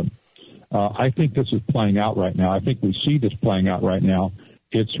system. I think this is playing out right now. I think we see this playing out right now.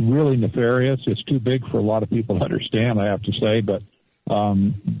 It's really nefarious. It's too big for a lot of people to understand, I have to say, but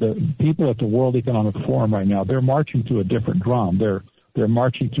The people at the World Economic Forum right now, they're marching to a different drum. They're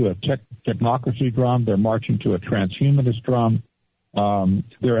marching to a technocracy drum. They're marching to a transhumanist drum.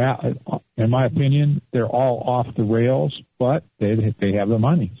 In my opinion, they're all off the rails, but they have the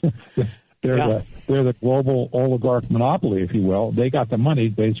money. They're the global oligarch monopoly, if you will. They got the money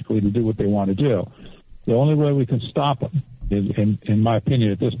basically to do what they want to do. The only way we can stop them is, in my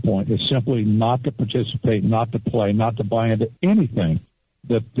opinion, at this point, is simply not to participate, not to play, not to buy into anything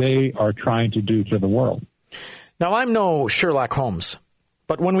that they are trying to do to the world. Now, I'm no Sherlock Holmes,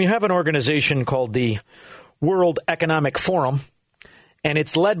 but when we have an organization called the World Economic Forum, and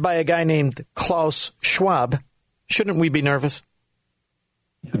it's led by a guy named Klaus Schwab, shouldn't we be nervous?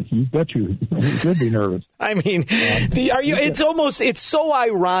 You bet you should be nervous. I mean, it's so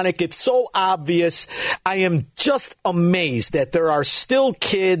ironic. It's so obvious. I am just amazed that there are still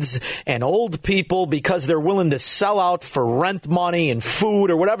kids and old people, because they're willing to sell out for rent money and food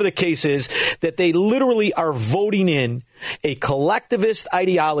or whatever the case is, that they literally are voting in a collectivist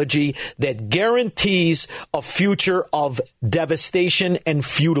ideology that guarantees a future of devastation and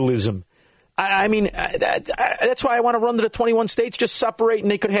feudalism. I mean, that's why I want to run to the 21 states, just separate, and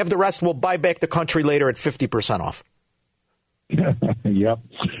they could have the rest. We'll buy back the country later at 50% off. Yep.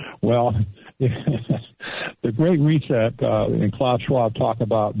 Well, the Great Reset and Klaus Schwab talk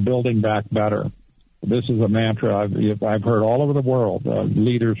about building back better. This is a mantra I've heard all over the world.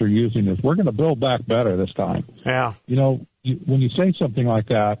 Leaders are using this. We're going to build back better this time. Yeah. You know, when you say something like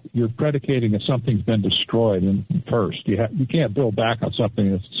that, you're predicating that something's been destroyed first. You can't build back on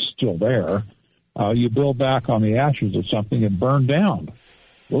something that's still there. You build back on the ashes of something that burned down.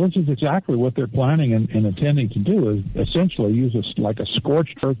 Well, this is exactly what they're planning and intending to do, is essentially use this like a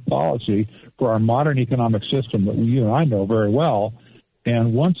scorched earth policy for our modern economic system that you and I know very well.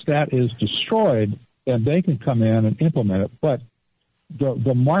 And once that is destroyed, then they can come in and implement it. But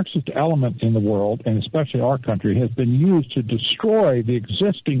the Marxist element in the world, and especially our country, has been used to destroy the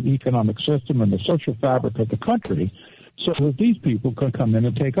existing economic system and the social fabric of the country, so that these people can come in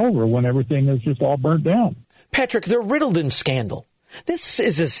and take over when everything is just all burnt down. Patrick, they're riddled in scandal. This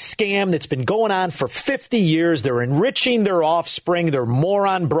is a scam that's been going on for 50 years. They're enriching their offspring, their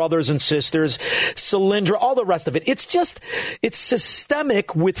moron brothers and sisters, Solyndra, all the rest of it. It's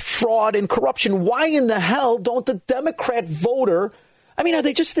systemic with fraud and corruption. Why in the hell don't the Democrat voter, I mean, are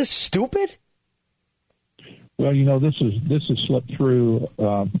they just this stupid? Well, you know, this has slipped through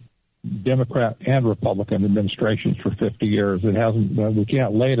Democrat and Republican administrations for 50 years. It hasn't. We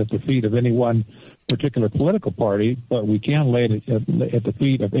can't lay it at the feet of any one particular political party, but we can lay it at the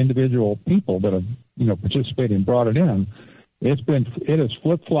feet of individual people that have, participated and brought it in. It has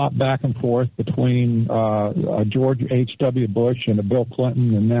flip-flopped back and forth between George H.W. Bush and Bill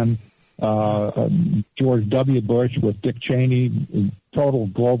Clinton, and then George W. Bush with Dick Cheney, total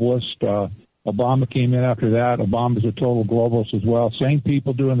globalist. Obama came in after that. Obama's a total globalist as well. Same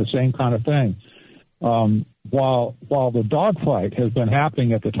people doing the same kind of thing. While the dogfight has been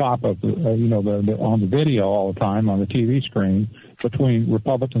happening at the top of on the video all the time on the TV screen between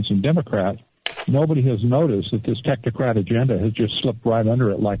Republicans and Democrats, nobody has noticed that this technocrat agenda has just slipped right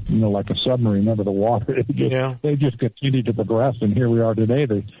under it like a submarine under the water. They just continue to progress, and here we are today.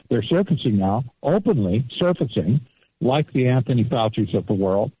 They're surfacing now, openly surfacing, like the Anthony Fauci's of the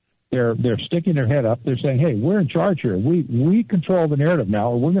world. They're sticking their head up. They're saying, hey, we're in charge here. We control the narrative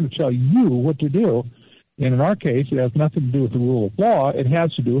now, and we're going to tell you what to do. And in our case, it has nothing to do with the rule of law. It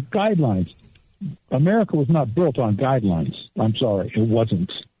has to do with guidelines. America was not built on guidelines. I'm sorry, it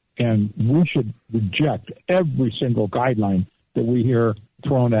wasn't. And we should reject every single guideline that we hear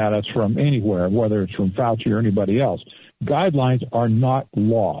thrown at us from anywhere, whether it's from Fauci or anybody else. Guidelines are not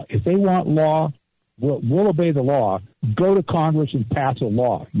law. If they want law, we'll obey the law. Go to Congress and pass a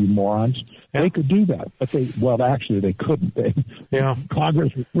law, you morons. Yeah. They could do that, but they couldn't.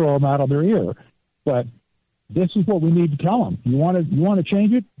 Congress would throw them out of their ear. But this is what we need to tell them. You want to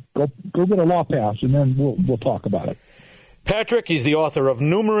change it? Go get a law passed, and then we'll talk about it. Patrick, he's the author of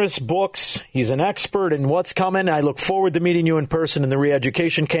numerous books. He's an expert in what's coming. I look forward to meeting you in person in the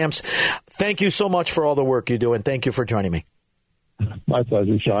re-education camps. Thank you so much for all the work you do, and thank you for joining me. My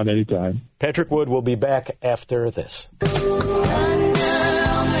pleasure, Sean, anytime. Patrick Wood will be back after this. You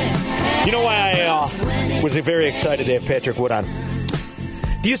know why I was very excited to have Patrick Wood on?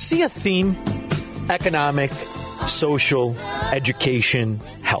 Do you see a theme? Economic, social, education,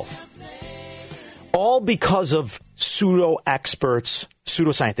 health. All because of pseudo-experts,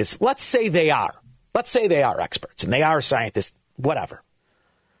 pseudoscientists. Let's say they are experts and they are scientists, whatever.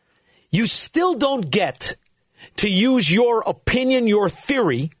 You still don't get to use your opinion, your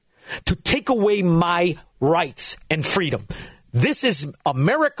theory, to take away my rights and freedom. This is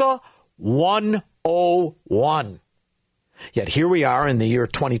America 101. Yet here we are in the year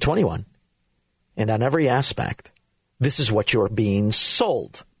 2021, and on every aspect, this is what you're being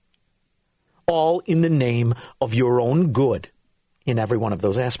sold. All in the name of your own good in every one of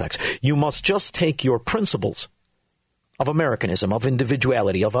those aspects. You must just take your principles of Americanism, of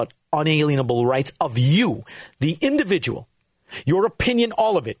individuality, of unalienable rights, of you, the individual, your opinion,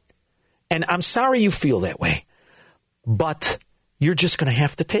 all of it. And I'm sorry you feel that way, but you're just going to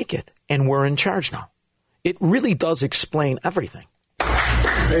have to take it. And we're in charge now. It really does explain everything.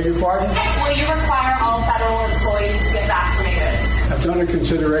 Beg your pardon? Will you require all federal employees to get vaccinated? That's under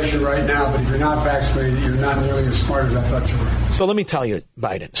consideration right now, but if you're not vaccinated, you're not nearly as smart as I thought you were. So let me tell you,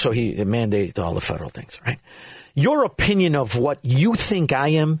 Biden. So he mandated all the federal things, right? Your opinion of what you think I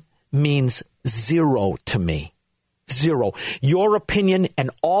am means zero to me. Zero. Your opinion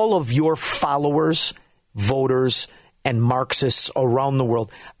and all of your followers, voters, and Marxists around the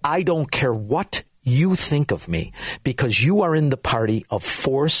world, I don't care what you think of me, because you are in the party of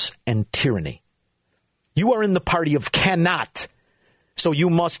force and tyranny. You are in the party of cannot. So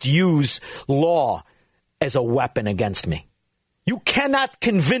you must use law as a weapon against me. You cannot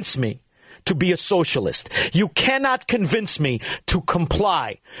convince me to be a socialist. You cannot convince me to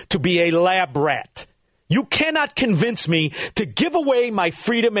comply, to be a lab rat. You cannot convince me to give away my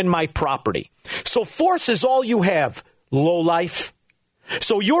freedom and my property. So force is all you have, lowlife.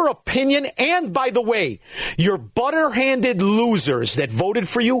 So your opinion, and by the way, your butter-handed losers that voted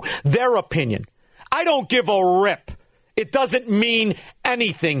for you, their opinion, I don't give a rip. It doesn't mean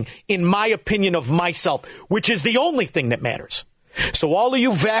anything in my opinion of myself, which is the only thing that matters. So all of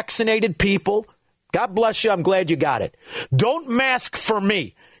you vaccinated people, God bless you, I'm glad you got it. Don't mask for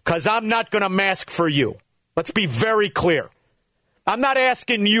me, because I'm not going to mask for you. Let's be very clear. I'm not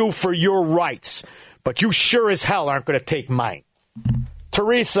asking you for your rights, but you sure as hell aren't going to take mine.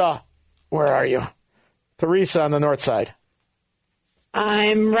 Teresa, where are you? Teresa on the north side.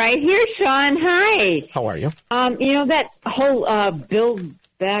 I'm right here, Sean. Hi. How are you? That whole Build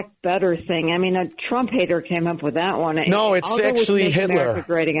Back Better thing. I mean, a Trump hater came up with that one. No, it's actually Hitler.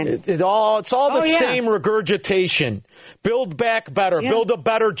 Great again. It's all the same regurgitation. Build back better. Yeah. Build a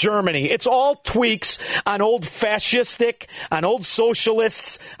better Germany. It's all tweaks on old fascistic, on old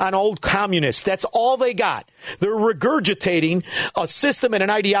socialists, on old communists. That's all they got. They're regurgitating a system and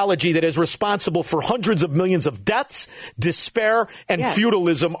an ideology that is responsible for hundreds of millions of deaths, despair, and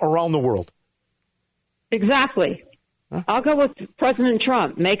feudalism around the world. Exactly. I'll go with President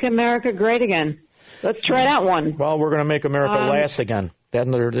Trump. Make America great again. Let's try that one. Well, we're going to make America last again.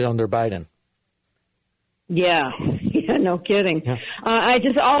 Under Biden. Yeah, no kidding. Yeah.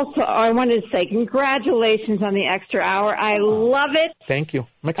 I wanted to say congratulations on the extra hour. I love it. Thank you.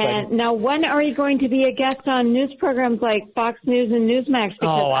 I'm excited. And now, when are you going to be a guest on news programs like Fox News and Newsmax?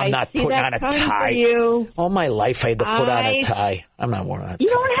 Because I'm not putting on a tie. All my life I had to put on a tie. I'm not wearing a tie. You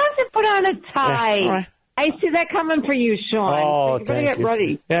don't have to put on a tie. Yeah, all right. I see that coming for you, Sean. Oh, you better get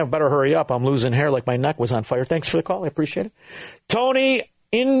ready. Yeah, better hurry up. I'm losing hair like my neck was on fire. Thanks for the call. I appreciate it. Tony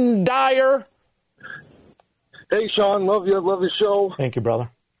in Dyer. Hey, Sean. Love you. Love your show. Thank you,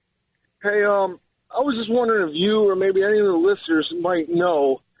 brother. Hey, I was just wondering if you or maybe any of the listeners might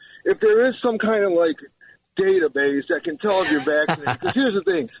know if there is some kind of, database that can tell if you're vaccinated. Because here's the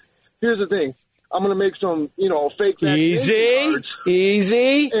thing. I'm going to make some, fake vaccination cards.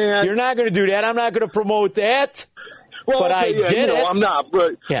 Easy. And you're not going to do that. I'm not going to promote that. Well, but okay, I get it. I'm not.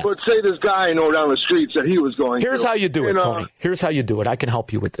 But say this guy I know down the street said he was going. Here's how you do it, Tony. Here's how you do it. I can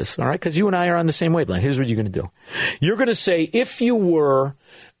help you with this, all right? Because you and I are on the same wavelength. Here's what you're going to do. You're going to say, if you were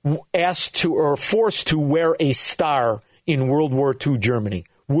asked to or forced to wear a star in World War II Germany,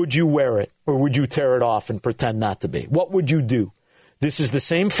 would you wear it or would you tear it off and pretend not to be? What would you do? This is the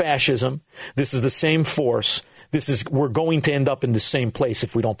same fascism. This is the same force. We're going to end up in the same place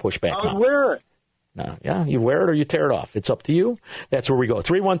if we don't push back. I would wear it. No, yeah, you wear it or you tear it off. It's up to you. That's where we go.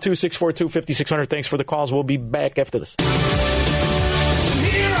 312-642-5600. Thanks for the calls. We'll be back after this. Here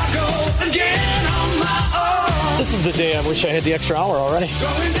I go again on my own. This is the day I wish I had the extra hour already.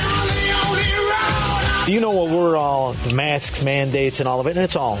 Do you know what we're all, masks, mandates, and all of it, and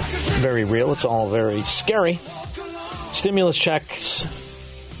it's all very real. It's all very scary. Stimulus checks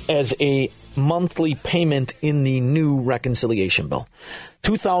as a monthly payment in the new reconciliation bill.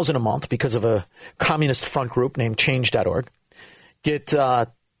 $2,000 a month because of a communist front group named Change.org. Get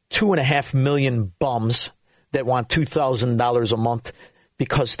 2.5 million bums that want $2,000 a month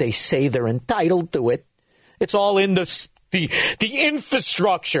because they say they're entitled to it. It's all in the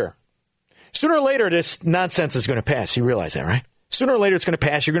infrastructure. Sooner or later, this nonsense is going to pass. You realize that, right? Sooner or later, it's going to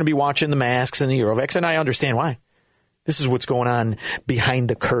pass. You're going to be watching the masks and the Eurovax, and I understand why. This is what's going on behind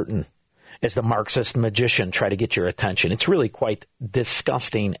the curtain as the Marxist magician try to get your attention. It's really quite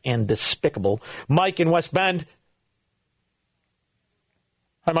disgusting and despicable. Mike in West Bend.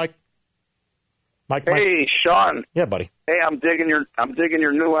 Hi, Mike. Mike. Hey, Sean. Yeah, buddy. Hey, I'm digging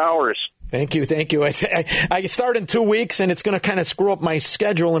your new hours. Thank you. I start in 2 weeks, and it's going to kind of screw up my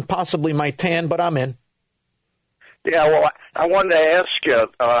schedule and possibly my tan, but I'm in. Yeah, well, I wanted to ask you,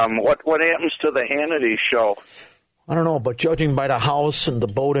 what happens to the Hannity show? I don't know, but judging by the house and the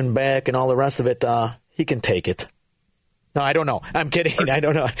boat and back and all the rest of it, he can take it. No, I don't know. I'm kidding. I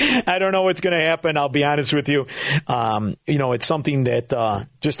don't know. I don't know what's going to happen. I'll be honest with you. It's something that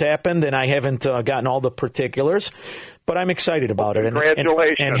just happened, and I haven't gotten all the particulars, but I'm excited about it.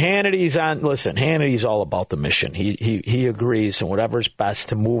 Congratulations. And Hannity's on. Listen, Hannity's all about the mission. He agrees, and whatever's best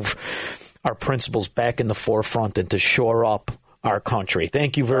to move our principles back in the forefront and to shore up our country.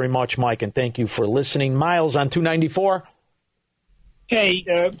 Thank you very much, Mike, and thank you for listening. Miles on 294. Hey,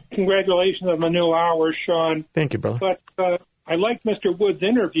 congratulations on the new hours, Sean. Thank you, brother. But I like Mr. Wood's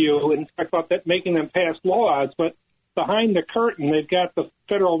interview and talk about that making them pass laws, but behind the curtain, they've got the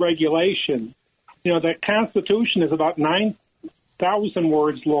federal regulation. The Constitution is about 9,000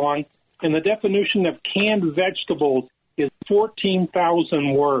 words long, and the definition of canned vegetables is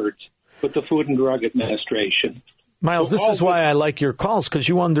 14,000 words with the Food and Drug Administration. Miles, this is why I like your calls, because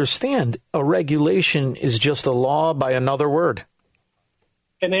you understand a regulation is just a law by another word.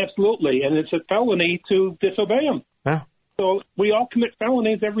 And absolutely, and it's a felony to disobey them. Yeah. So we all commit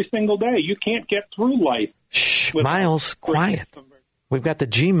felonies every single day. You can't get through life. Shh, Miles, quiet. We've got the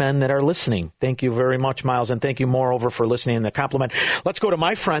G-men that are listening. Thank you very much, Miles, and thank you moreover for listening and the compliment. Let's go to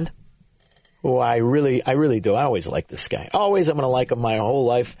my friend, who I really do. I always like this guy. Always, I'm going to like him my whole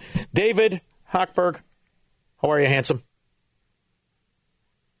life. David Hochberg, how are you, handsome?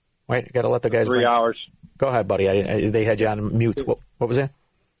 Wait, I got to let the guys. 3 hours. Go ahead, buddy. They had you on mute. What was that?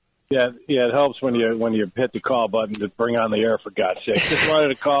 Yeah, it helps when you hit the call button to bring on the air, for God's sake. Just wanted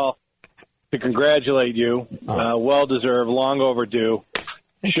to call to congratulate you. Well-deserved, long overdue.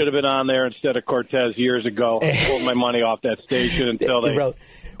 Should have been on there instead of Cortez years ago. I pulled my money off that station until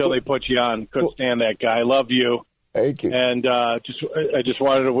they put you on. Couldn't stand that guy. I love you. Thank you. And I just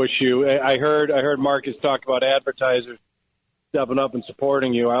wanted to wish you. I heard Marcus talk about advertisers stepping up and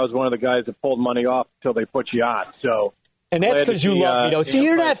supporting you. I was one of the guys that pulled money off until they put you on. So. And that's because you love me, though. See,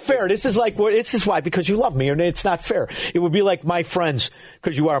 you're not fair. This is why, because you love me, and it's not fair. It would be like my friends,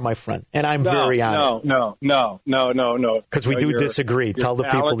 because you are my friend, and I'm very honored. No. Because we do disagree. Tell the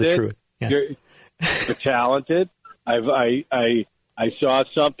people the truth. Yeah. You're talented. I saw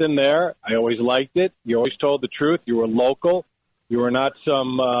something there. I always liked it. You always told the truth. You were local. You were not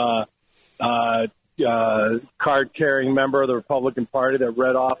some card-carrying member of the Republican Party that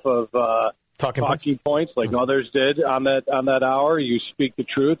read off of talking points like others did on that hour. You speak the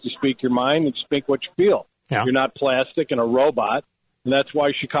truth, you speak your mind, and you speak what you feel. Yeah. You're not plastic and a robot, and that's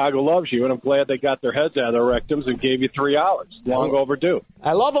why Chicago loves you, and I'm glad they got their heads out of their rectums and gave you 3 hours. Long overdue.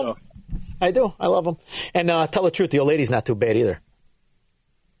 I love them. I do. I love them. And tell the truth, the old lady's not too bad either.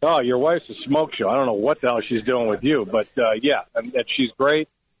 Oh, your wife's a smoke show. I don't know what the hell she's doing with you, but yeah, and she's great.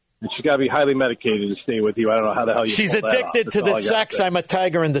 And she's got to be highly medicated to stay with you. I don't know how the hell you She's pull that addicted off. to the sex. I'm a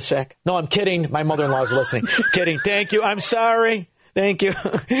tiger in the sack. No, I'm kidding. My mother-in-law's listening. Kidding. Thank you. I'm sorry. Thank you.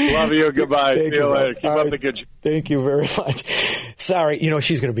 Love you. Goodbye. See you later. Keep up the good. Thank you very much. Sorry.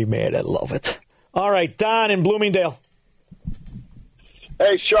 She's going to be mad. I love it. All right. Don in Bloomingdale.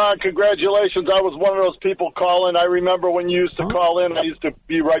 Hey, Sean, congratulations. I was one of those people calling. I remember when you used to call in. I used to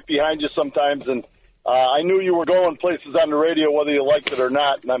be right behind you sometimes, and I knew you were going places on the radio, whether you liked it or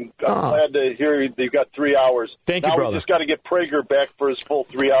not, and I'm glad to hear you've got 3 hours. Thank you, brother. Now we just got to get Prager back for his full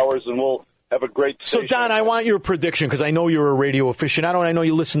 3 hours, and we'll have a great station. So, Don, I want your prediction, because I know you're a radio aficionado, and I know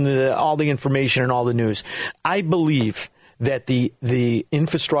you listen to all the information and all the news. I believe that the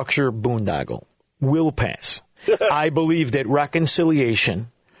infrastructure boondoggle will pass. I believe that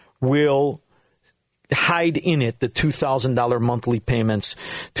reconciliation will hide in it the $2,000 monthly payments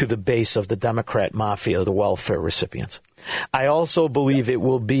to the base of the Democrat mafia, the welfare recipients. I also believe it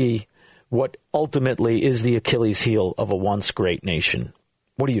will be what ultimately is the Achilles heel of a once great nation.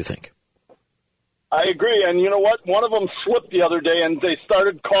 What do you think? I agree. And you know what? One of them slipped the other day, and they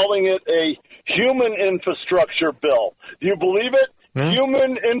started calling it a human infrastructure bill. Do you believe it? Yeah.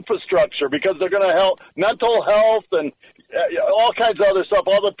 Human infrastructure, because they're going to help mental health and all kinds of other stuff.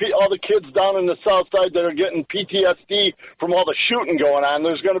 All the kids down in the South Side that are getting PTSD from all the shooting going on,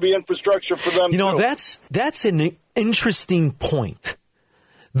 there's going to be infrastructure for them. That's an interesting point.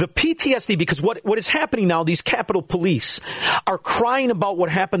 The PTSD, because what is happening now, these Capitol Police are crying about what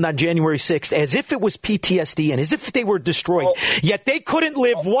happened on January 6th as if it was PTSD and as if they were destroyed. Yet they couldn't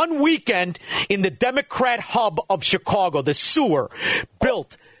live one weekend in the Democrat hub of Chicago, the sewer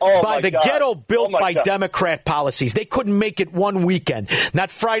built by the ghetto, built by Democrat policies. They couldn't make it one weekend,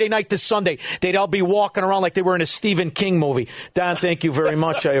 not Friday night to Sunday. They'd all be walking around like they were in a Stephen King movie. Don, thank you very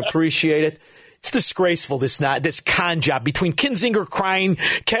much. I appreciate it. It's disgraceful, this con job between Kinzinger crying,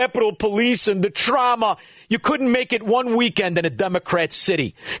 Capitol Police, and the trauma. You couldn't make it one weekend in a Democrat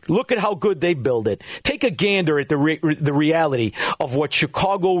city. Look at how good they build it. Take a gander at the reality of what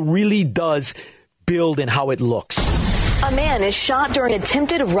Chicago really does build and how it looks. A man is shot during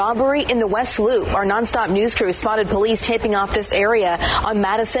attempted robbery in the West Loop. Our nonstop news crew spotted police taping off this area on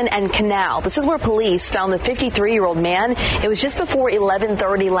Madison and Canal. This is where police found the 53-year-old man. It was just before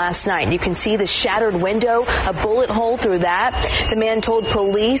 11:30 last night. You can see the shattered window, a bullet hole through that. The man told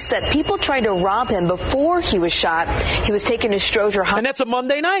police that people tried to rob him before he was shot. He was taken to Stroger Hospital. And that's a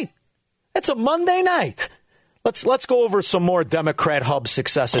Monday night. That's a Monday night. Let's go over some more Democrat hub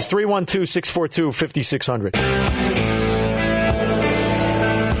successes. 312-642-5600.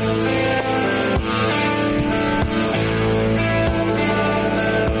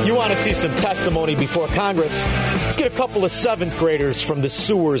 To see some testimony before Congress. Let's get a couple of 7th graders from the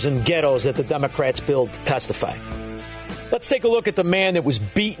sewers and ghettos that the Democrats build to testify. Let's take a look at the man that was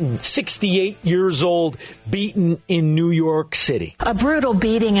beaten, 68 years old, beaten in New York City. A brutal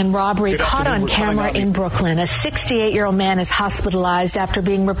beating and robbery caught on camera in Brooklyn. A 68-year-old man is hospitalized after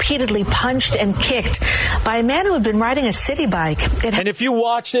being repeatedly punched and kicked by a man who had been riding a city bike. And if you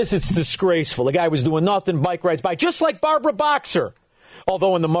watch this, it's disgraceful. The guy was doing nothing, bike rides by, just like Barbara Boxer.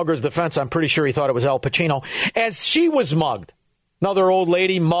 Although in the mugger's defense, I'm pretty sure he thought it was Al Pacino. As she was mugged, another old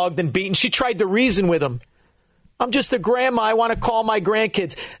lady mugged and beaten, she tried to reason with him. I'm just a grandma. I want to call my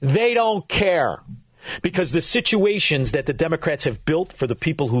grandkids. They don't care. Because the situations that the Democrats have built for the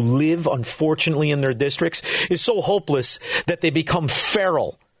people who live, unfortunately, in their districts is so hopeless that they become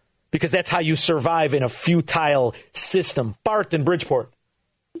feral. Because that's how you survive in a futile system. Bart in Bridgeport.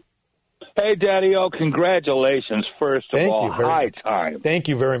 Hey, Daddy-O, congratulations, first of all. High time. Thank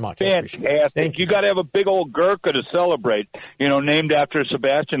you very much. Fantastic. Thank you got to have a big old Gurkha to celebrate, named after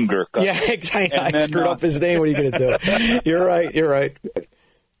Sebastian Gurkha. Yeah, exactly. I screwed up his name. What are you going to do? You're right. Yeah.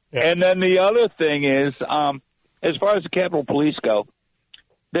 And then the other thing is, as far as the Capitol Police go,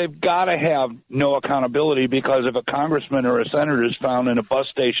 they've got to have no accountability because if a congressman or a senator is found in a bus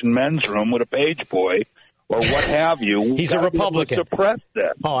station men's room with a page boy, or what have you. He's a Republican. Suppress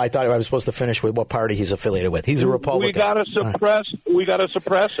that. Oh, I thought I was supposed to finish with what party he's affiliated with. He's a Republican. We got to suppress. We got to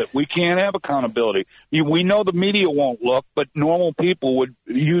suppress it. We can't have accountability. We know the media won't look, but normal people would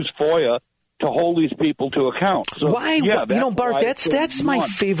use FOIA to hold these people to account. So, why? Yeah, Bart, that's my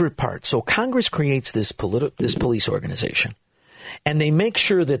favorite part. So Congress creates this police organization, and they make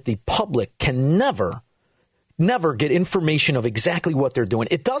sure that the public can never get information of exactly what they're doing.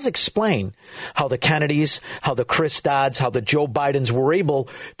 It does explain how the Kennedys, how the Chris Dodds, how the Joe Bidens were able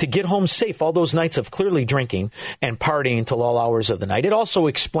to get home safe all those nights of clearly drinking and partying until all hours of the night. It also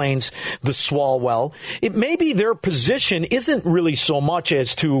explains the Swalwell. It may be their position isn't really so much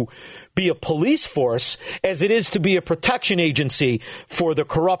as to be a police force as it is to be a protection agency for the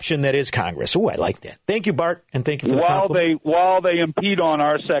corruption that is Congress. Oh, I like that. Thank you, Bart, and thank you for the compliment. While they impede on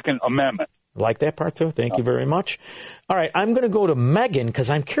our Second Amendment. Like that part, too. Thank you very much. All right, I'm going to go to Megan because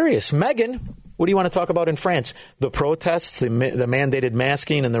I'm curious. Megan, what do you want to talk about in France? The protests, the mandated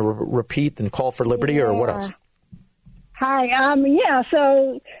masking, and the repeat and call for liberty, or what else? Hi.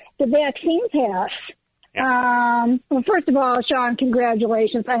 So the vaccine pass. Well, first of all, Sean,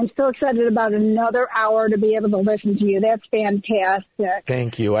 congratulations. I'm so excited about another hour to be able to listen to you. That's fantastic.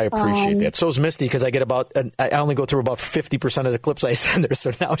 Thank you. I appreciate that. So is Misty, because I only go through about 50% of the clips I send her,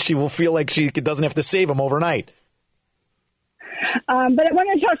 so now she will feel like she doesn't have to save them overnight. But I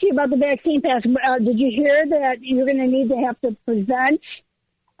want to talk to you about the vaccine pass. Did you hear that you're going to have to present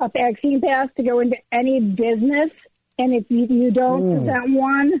a vaccine pass to go into any business? And if you don't present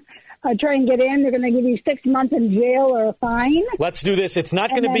one, try and get in, they're going to give you 6 months in jail or a fine. Let's do this. It's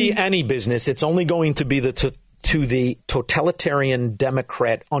not going to be any business. It's only going to be to the totalitarian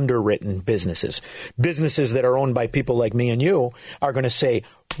Democrat underwritten businesses. Businesses that are owned by people like me and you are going to say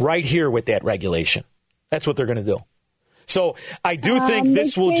right here with that regulation. That's what they're going to do. So I do think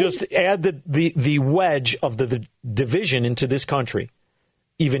this will just add the wedge of the division into this country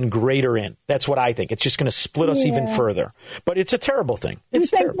even greater in. That's what I think. It's just going to split us even further. But it's a terrible thing. It's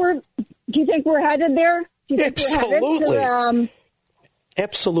terrible. Do you think we're headed there? Do you think Absolutely. We're headed to,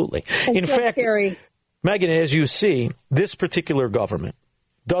 Absolutely. In fact, scary. Megan, as you see, this particular government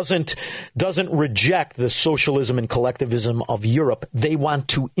doesn't reject the socialism and collectivism of Europe. They want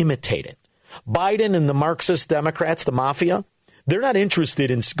to imitate it. Biden and the Marxist Democrats, the mafia, they're not interested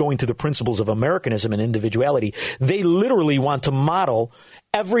in going to the principles of Americanism and individuality. They literally want to model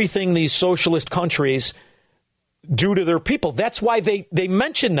everything these socialist countries do to their people. That's why they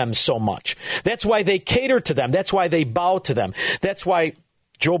mention them so much. That's why they cater to them. That's why they bow to them. That's why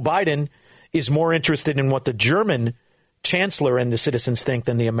Joe Biden is more interested in what the German chancellor and the citizens think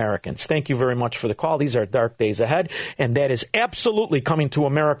than the Americans. Thank you very much for the call. These are dark days ahead, and that is absolutely coming to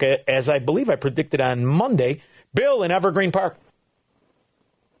America, as I believe I predicted on Monday. Bill in Evergreen Park.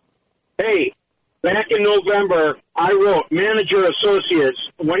 Hey, back in November, I wrote, Manager Associates,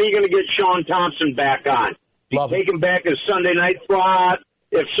 when are you going to get Sean Thompson back on? Take him back as Sunday night slot.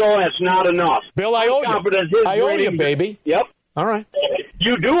 If so, that's not enough. Bill, I owe you. I owe you, baby. Yep. All right.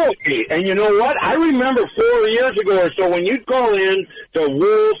 You do owe me. And you know what? I remember 4 years ago or so when you'd call in to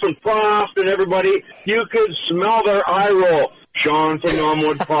Wolf and Proft and everybody, you could smell their eye roll. Sean from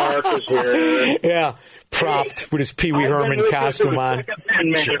Elmwood Park is here. Yeah. Proft with his Pee Wee Herman costume on.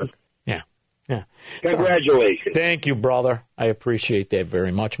 Sure. Yeah. Congratulations. Thank you, brother. I appreciate that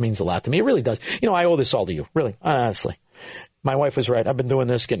very much. It means a lot to me. It really does. You know, I owe this all to you, really, honestly. My wife was right. I've been doing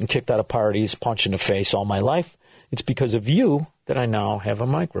this, getting kicked out of parties, punched in the face all my life. It's because of you that I now have a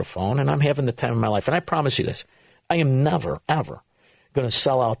microphone, and I'm having the time of my life. And I promise you this, I am never, ever going to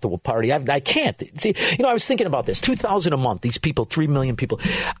sell out to a party. I can't. See, you know, I was thinking about this. $2,000 a month, these people, 3 million people.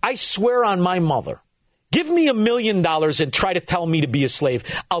 I swear on my mother, give me $1 million and try to tell me to be a slave.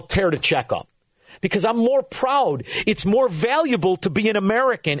 I'll tear the check up. Because I'm more proud. It's more valuable to be an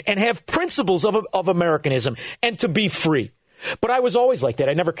American and have principles of Americanism and to be free. But I was always like that.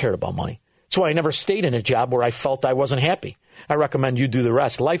 I never cared about money. That's why I never stayed in a job where I felt I wasn't happy. I recommend you do the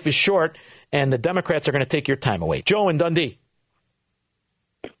rest. Life is short, and the Democrats are going to take your time away. Joe in Dundee.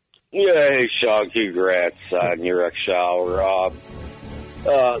 Yeah, hey, Sean, congrats on your ex-shower.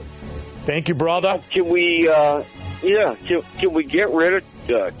 Thank you, brother. Can we, can we get rid of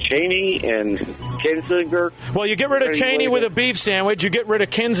Cheney and Kinzinger? Well, you get rid of Cheney with a beef sandwich. You get rid of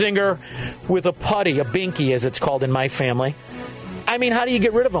Kinzinger with a putty, a binky, as it's called in my family. I mean, how do you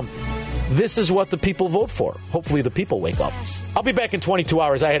get rid of them? This is what the people vote for. Hopefully the people wake up. I'll be back in 22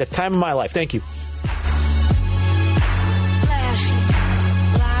 hours. I had a time of my life. Thank you.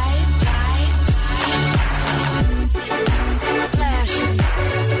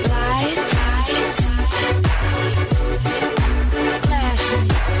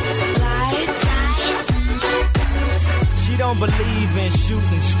 She don't believe in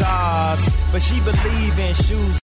shooting stars, but she believe in shoes.